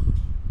see.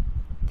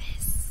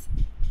 This.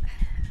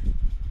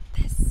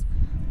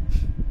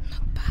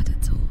 Not bad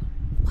at all.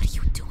 What are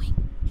you doing?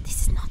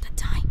 This is not the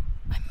time.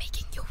 I'm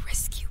making your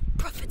rescue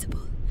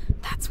profitable.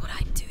 That's what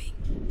I'm doing.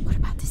 What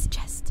about this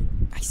chest?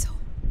 I saw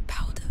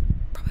powder.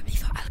 Probably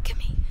for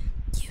alchemy.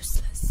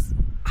 Useless.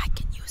 I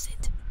can use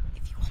it.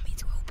 If you want me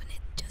to open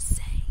it, just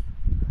say.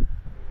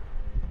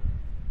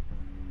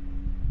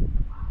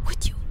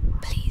 Would you,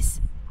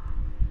 please?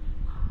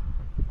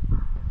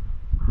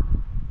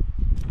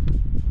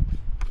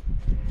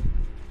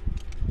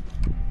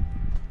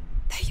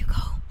 There you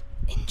go.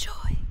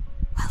 Enjoy.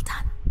 Well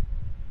done.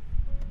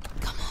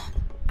 Come on,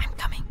 I'm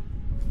coming.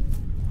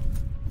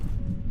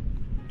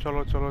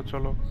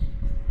 চলো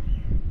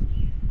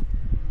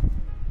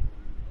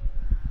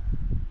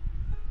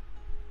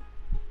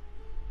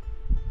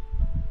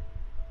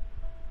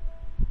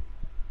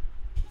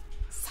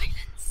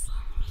Silence.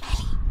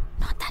 Ellie,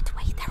 not that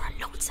way. There are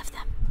loads of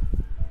them.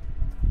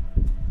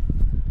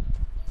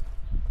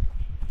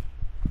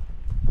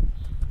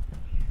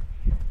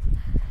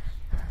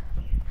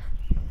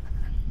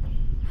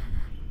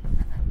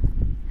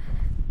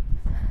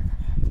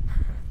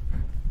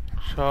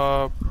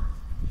 সব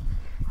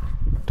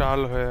টাল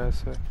হয়ে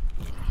আছে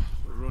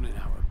We're running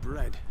out of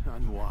bread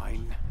and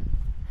wine.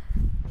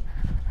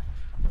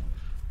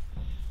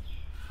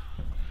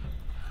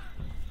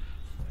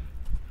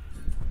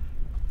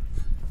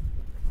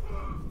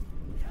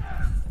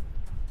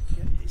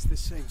 Yeah, it's the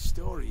same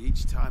story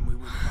each time we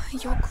win.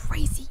 You're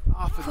crazy.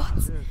 Half of What?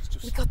 the earth's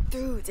just We got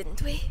through,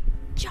 didn't we?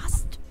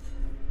 Just.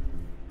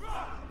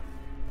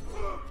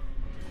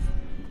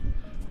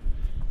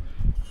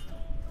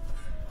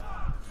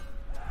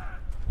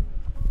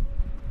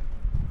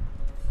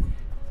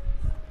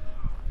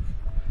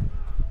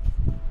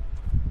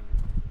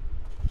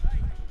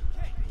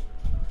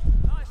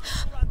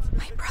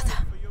 My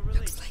brother.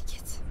 Looks like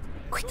it.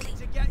 Quickly.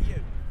 To get you.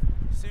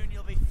 Soon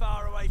you'll be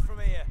far away from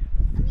here.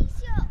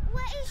 Amicia,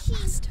 where is she?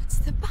 Bastards,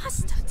 the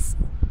bastards.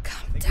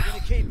 Calm Think you're down.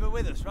 gonna keep her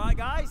with us, right,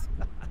 guys?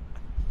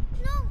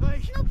 No,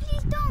 Hey. no,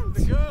 please don't.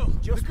 The girl!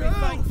 Just the be girl!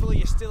 thankful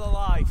you're still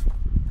alive.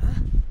 Huh?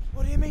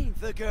 What do you mean,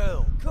 the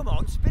girl? Come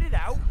on, spit it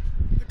out.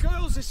 The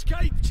girl's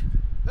escaped!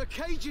 Her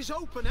cage is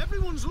open,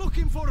 everyone's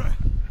looking for her!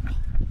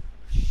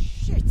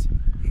 Shit!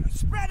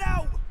 Spread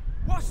out!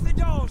 Watch the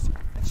doors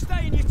and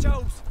stay on your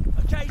toes.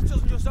 A cage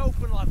doesn't just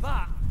open like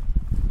that.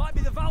 Might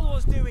be the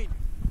Valor's doing.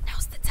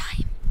 Now's the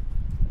time.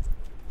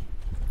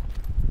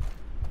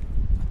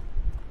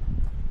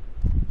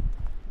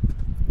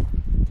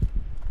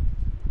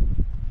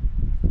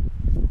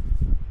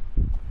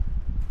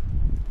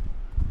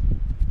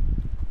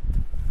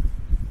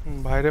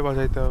 বাইরে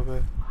বাজাইতে হবে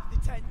The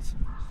tents.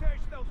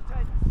 Search those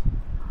tents.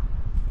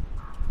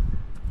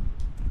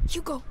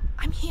 Hugo,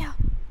 I'm here.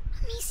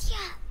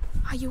 Amicia.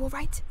 Are you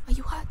alright? Are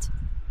you hurt?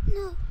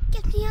 No,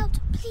 get me out,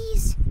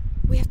 please.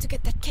 We have to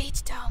get that cage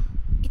down.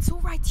 It's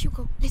alright,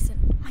 Hugo. Listen,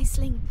 my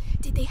sling.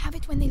 Did they have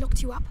it when they locked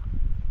you up?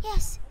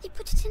 Yes, they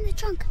put it in the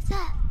trunk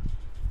there.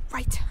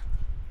 Right.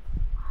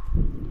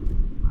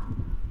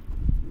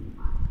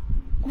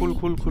 Cool, Melly,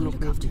 cool, can cool, you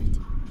look cool. after it?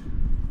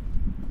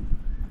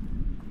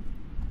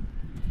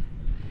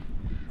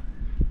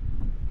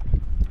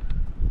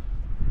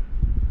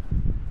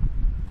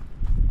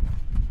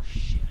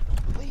 Shit, I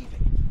don't believe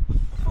it.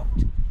 We're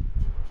fucked.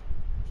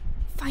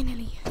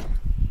 Finally.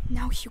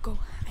 Now, Hugo,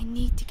 I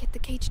need to get the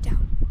cage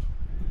down.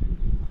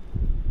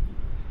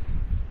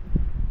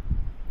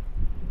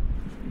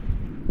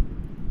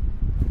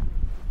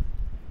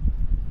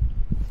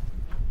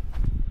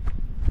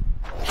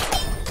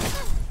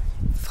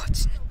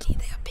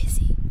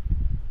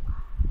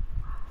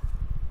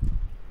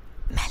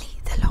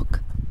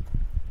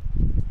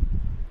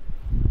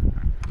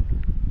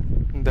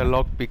 the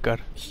lock picker.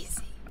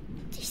 Easy.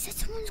 They said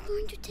someone's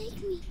going to take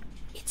me.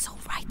 It's all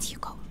right,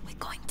 Hugo.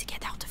 We're going to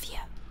get out of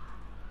here.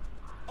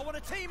 I want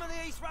a team on the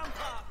east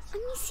ramparts.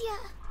 Amicia,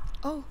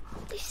 Oh,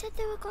 they said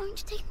they were going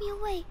to take me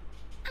away,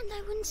 and I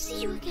wouldn't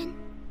see you again.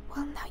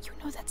 well, now you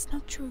know that's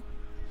not true.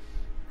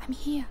 I'm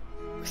here,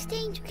 We're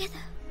staying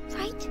together,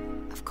 right?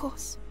 of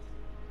course.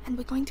 And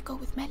we're going to go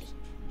with Melly.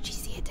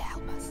 She's here to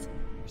help us.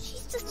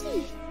 She's the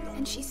thief.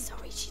 And she's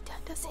sorry she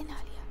turned us in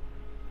earlier.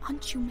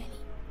 Aren't you,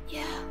 Melly?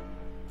 Yeah,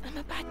 I'm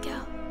a bad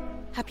girl.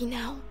 Happy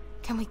now?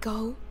 Can we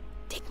go?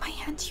 Take my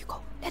hand, Hugo.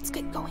 Let's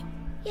get going.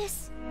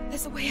 Yes.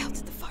 There's a way out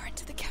at the far end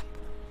of the camp.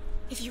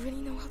 If you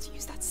really know how to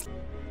use that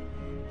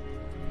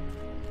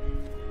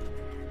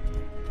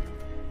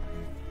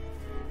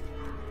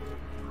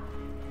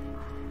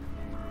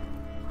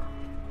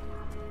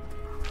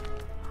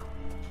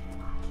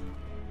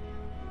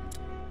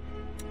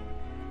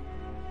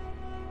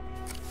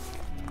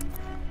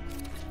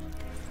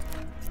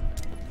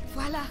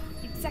Voila!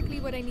 Exactly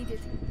what I needed.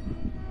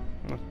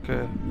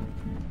 Okay.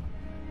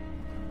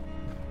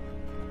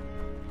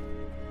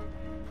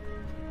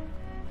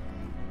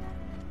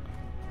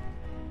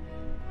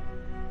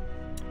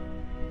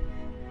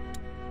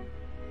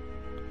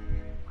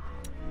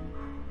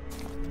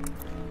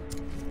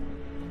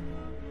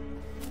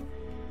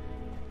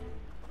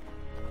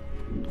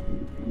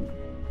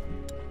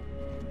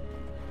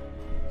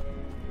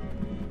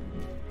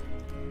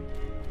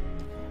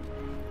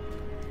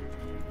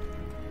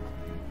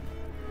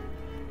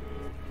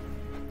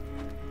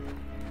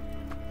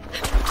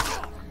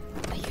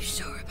 Are you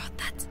sure about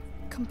that?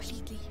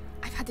 Completely.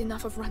 I've had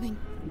enough of running.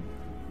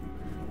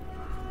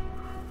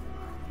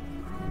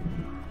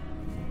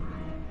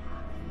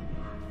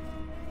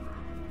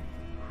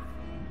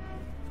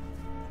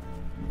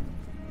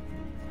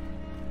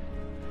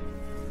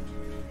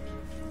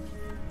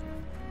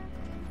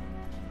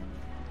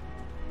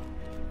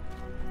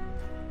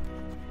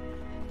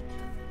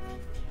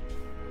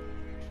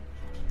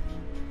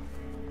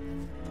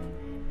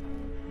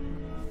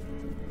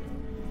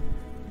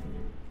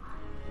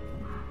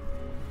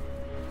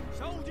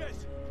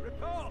 Soldiers,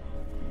 report.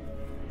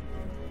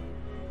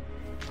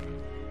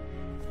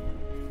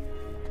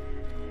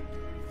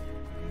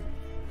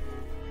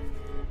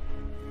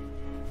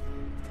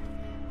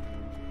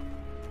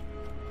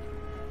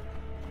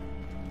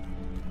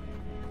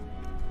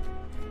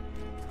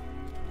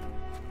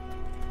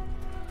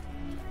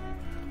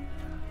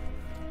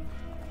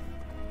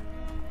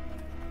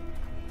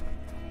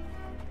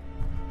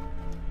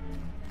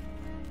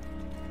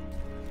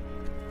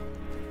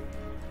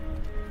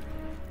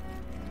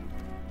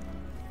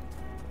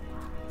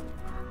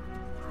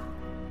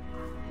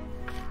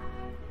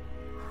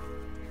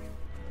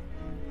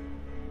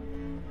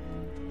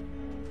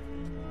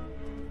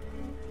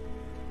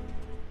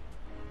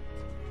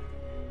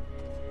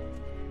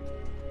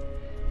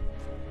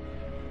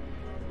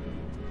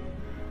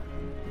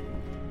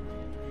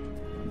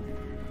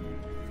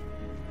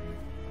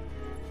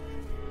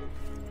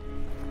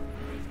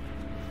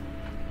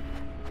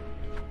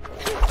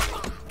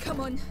 Come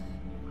on.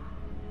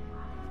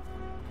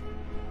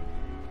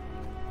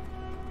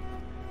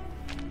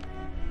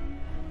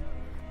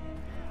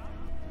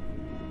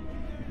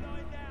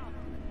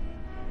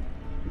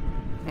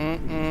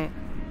 Mm-mm.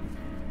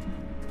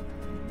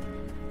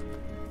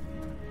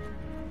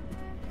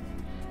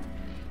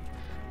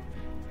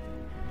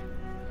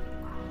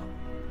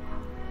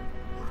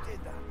 Who did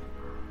that?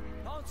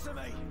 Answer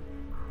me.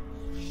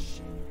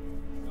 Shit.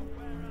 So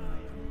where are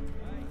you?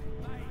 Hey,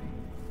 mate.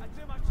 Had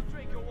too much to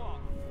drink or what?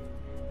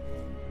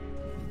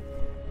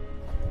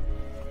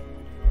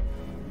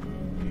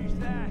 Who's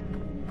there?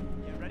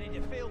 You ready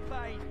to feel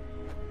pain?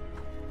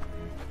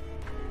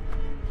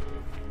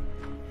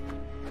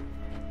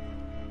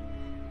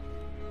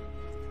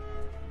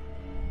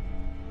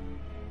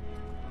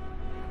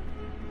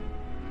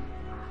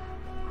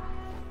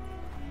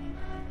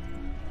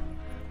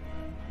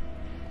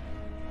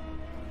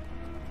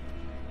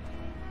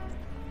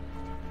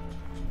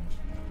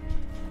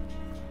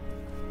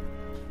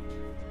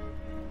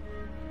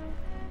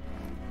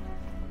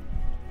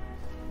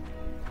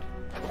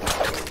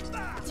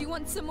 Do you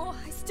want some more?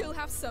 I still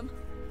have some.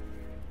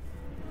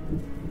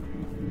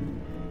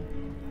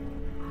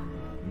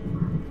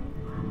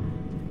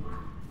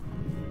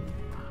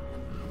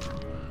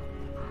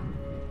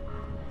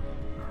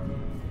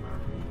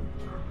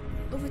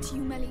 Over to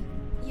you, Melly.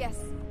 Yes.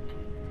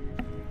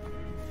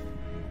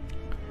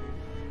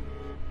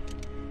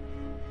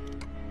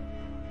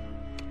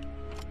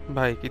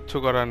 ভাই কিচ্ছু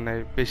করার নেই,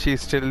 বেশি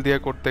স্টেল দিয়ে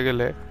করতে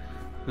গেলে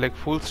like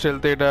full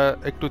স্টেলতে এটা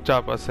একটু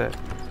চাপ আছে,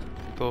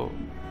 তো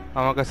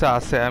আমার কাছে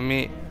আছে, আমি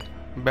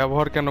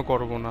ব্যবহার কেন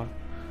করব না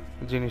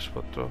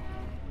জিনিসপত্র।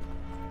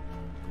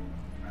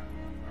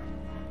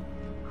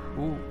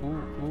 উ উ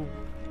উ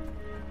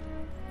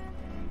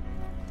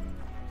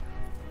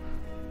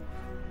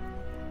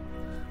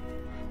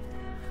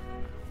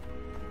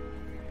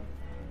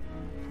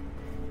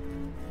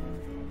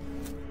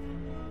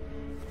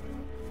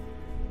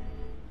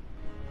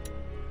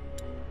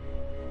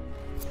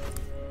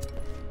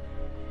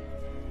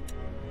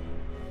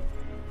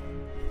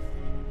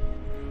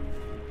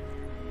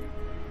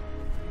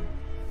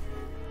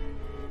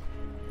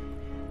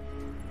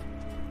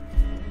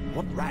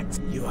Rats,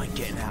 you ain't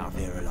getting out of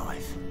here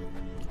alive.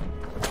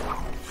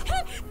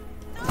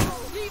 No!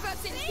 Leave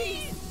us in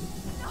peace!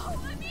 No,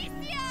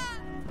 Amicia!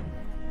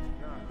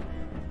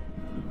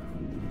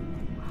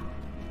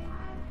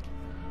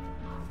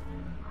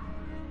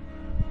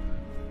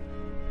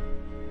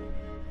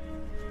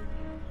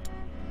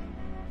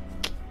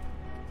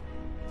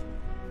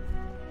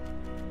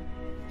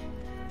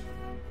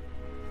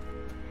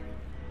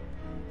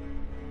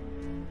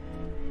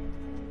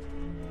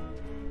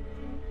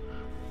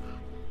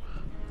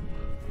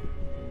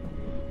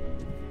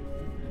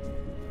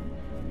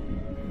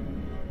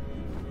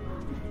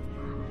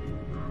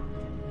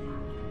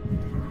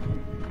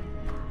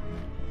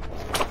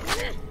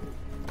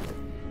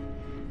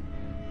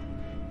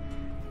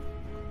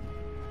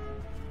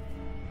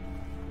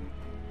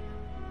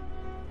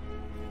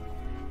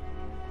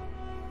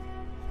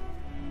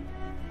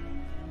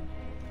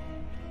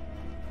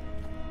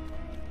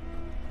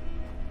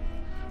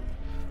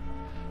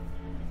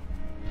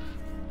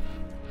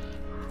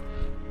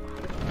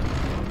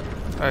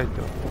 এই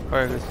তো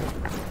হয়ে গেছে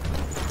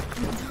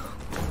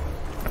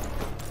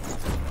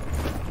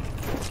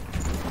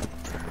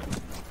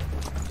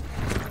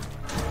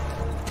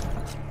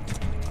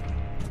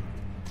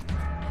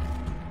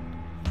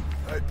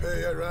I pay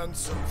a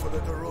ransom for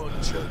the Daron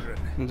children,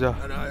 যা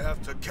and I have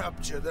to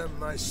capture them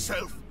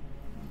myself.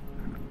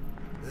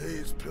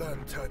 These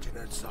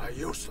Plantagenets are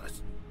useless.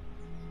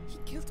 He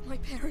killed my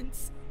parents.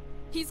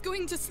 He's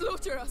going to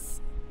slaughter us.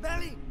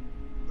 Melly,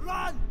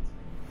 run!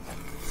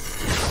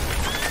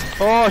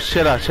 Oh,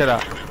 সেরা সেরা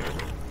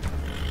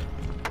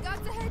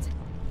Guards ahead.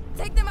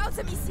 Take them out,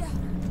 Amicia.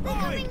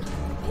 Boy!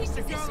 He's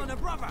The girl and her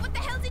brother! What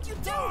the hell did you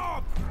do?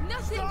 Stop!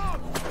 Nothing. Stop!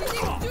 We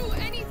didn't do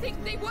anything.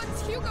 They want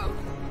Hugo.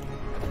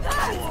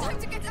 It's time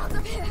to get out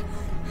of here.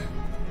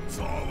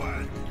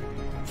 Forward!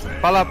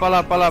 পালা পালা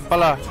পালা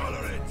পালা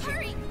Tolerate!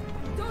 Hurry!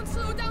 Don't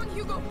slow down,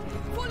 Hugo.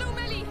 Follow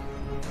Melly.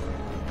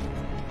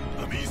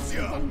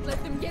 Amicia! Don't let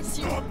them get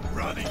you. Stop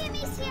running!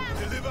 Amicia!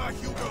 Deliver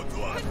Hugo to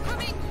us! I'm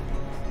coming.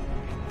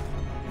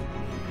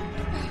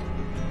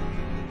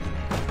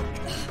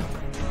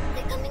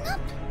 They're coming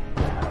up!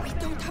 We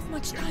don't have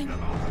much time.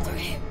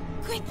 They're here.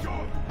 Quick.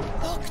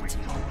 Locked.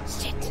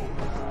 Shit.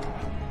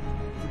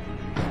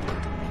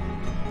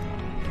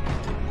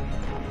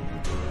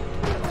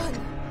 Run.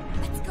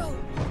 Let's go.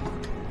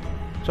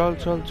 চল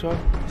চল চল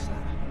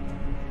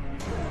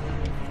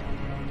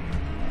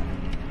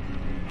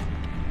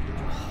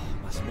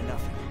Must have been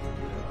nothing.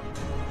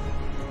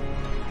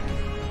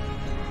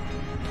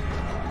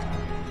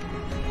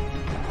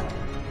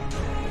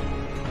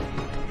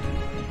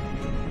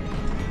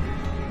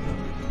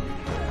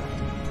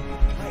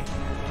 Hey.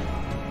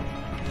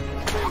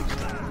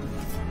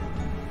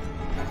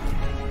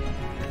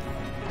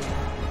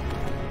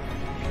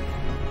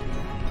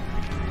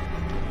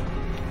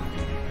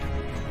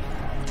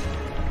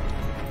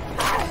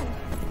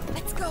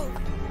 Let's go.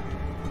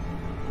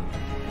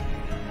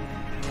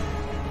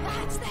 The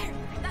hatch there.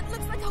 That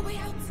looks like our way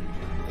out.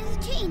 There's a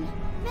chain.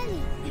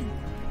 Melly.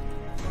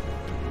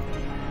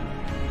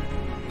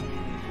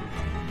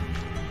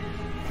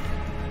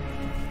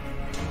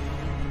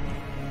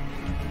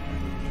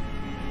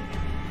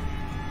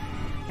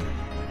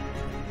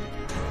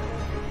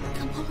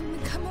 Come on.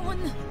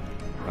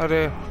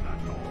 আরে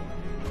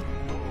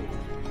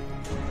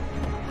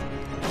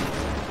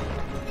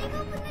They've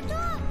opened the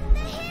door!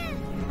 They're here!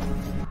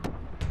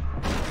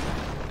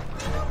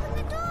 They've opened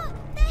the door!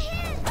 They're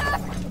here!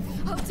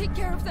 I'll take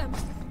care of them.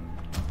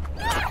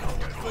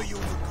 For you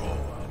to go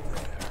out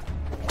there.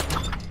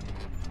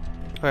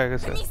 হয়ে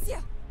গেছে Amicia,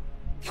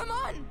 come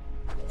on.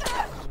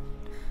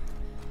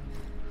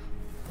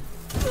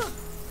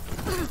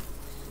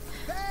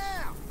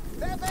 There!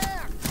 They're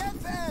there! Get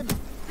them!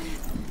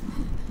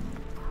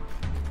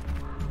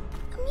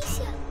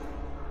 Amicia!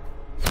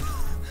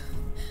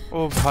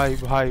 ও ভাই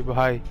ভাই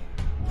ভাই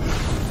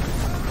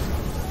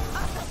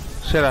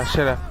সেরা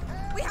সেরা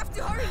We have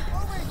to hurry.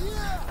 Over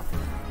here!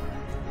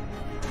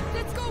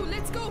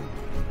 Let's go.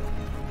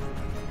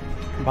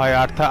 ভাই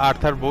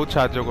Arthur বহুত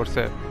সাহায্য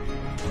করছে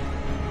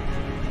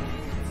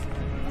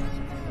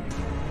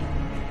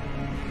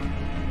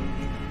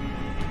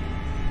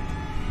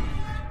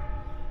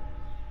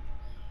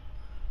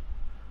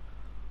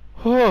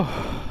হো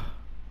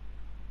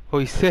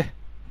হইছে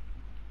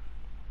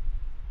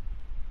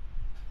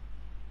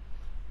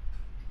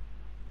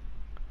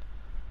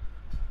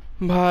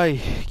ভাই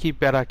কি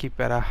প্যারা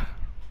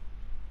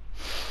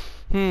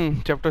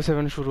চ্যাপ্টার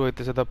 7 শুরু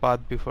হইতেছে দ্য পাথ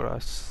বিফোর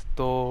আস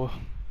তো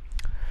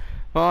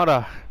আমরা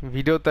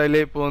ভিডিও তাইলে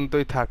এই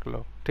পর্যন্তই থাকলো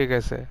ঠিক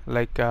আছে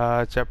লাইক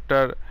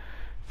চ্যাপ্টার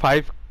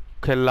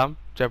 5 খেললাম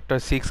চ্যাপ্টার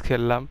 6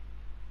 খেললাম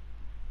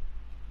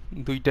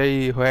দুইটাই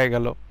হয়ে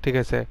গেল ঠিক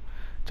আছে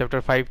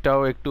চ্যাপ্টার 5টাও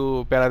একটু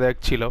প্যারাদায়ক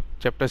ছিল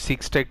চ্যাপ্টার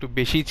 6টা একটু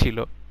বেশি ছিল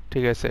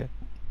ঠিক আছে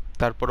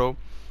তারপরেও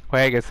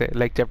হয়ে গেছে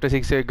লাইক চ্যাপ্টার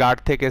 6 এ গার্ড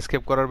থেকে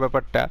এসকেপ করার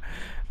ব্যাপারটা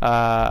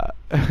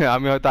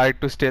আমি হয়তো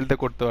আরেকটু স্টেলতে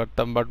করতে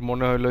পারতাম বাট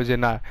মনে হলো যে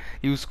না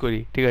ইউজ করি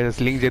ঠিক আছে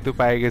স্লিং যেহেতু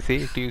পেয়ে গেছি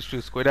একটু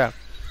ইউজ কইরা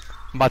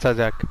বাঁচা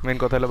যাক মেন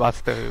কথা হলো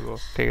বাঁচতে হইব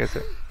ঠিক আছে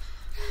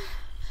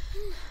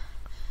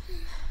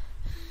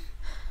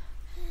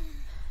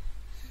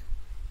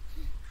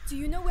Do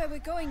you know where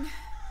we're going?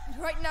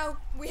 Right now,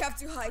 we have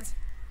to hide.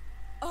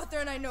 Arthur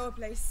and I know a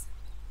place.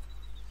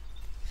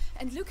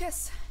 And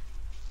Lucas?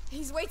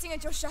 He's waiting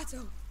at your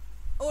chateau.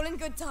 All in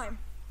good time.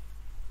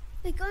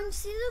 We're going to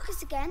see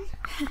Lucas again?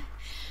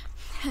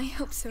 I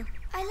hope so.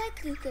 I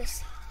like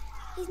Lucas.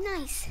 He's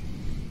nice.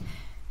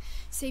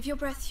 Save your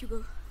breath,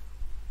 Hugo.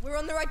 We're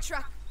on the right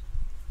track.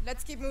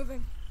 Let's keep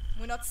moving.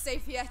 We're not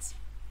safe yet.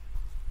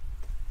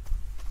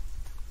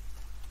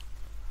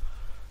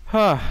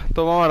 হ্যাঁ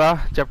তো মামারা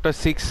chapter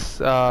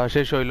 6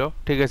 শেষ হইলো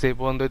ঠিক আছে এই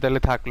পর্যন্তই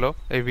তাহলে থাকলো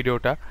এই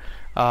ভিডিওটা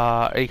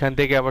এইখান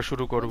থেকে আবার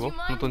শুরু করব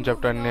নতুন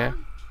চ্যাপ্টার নিয়ে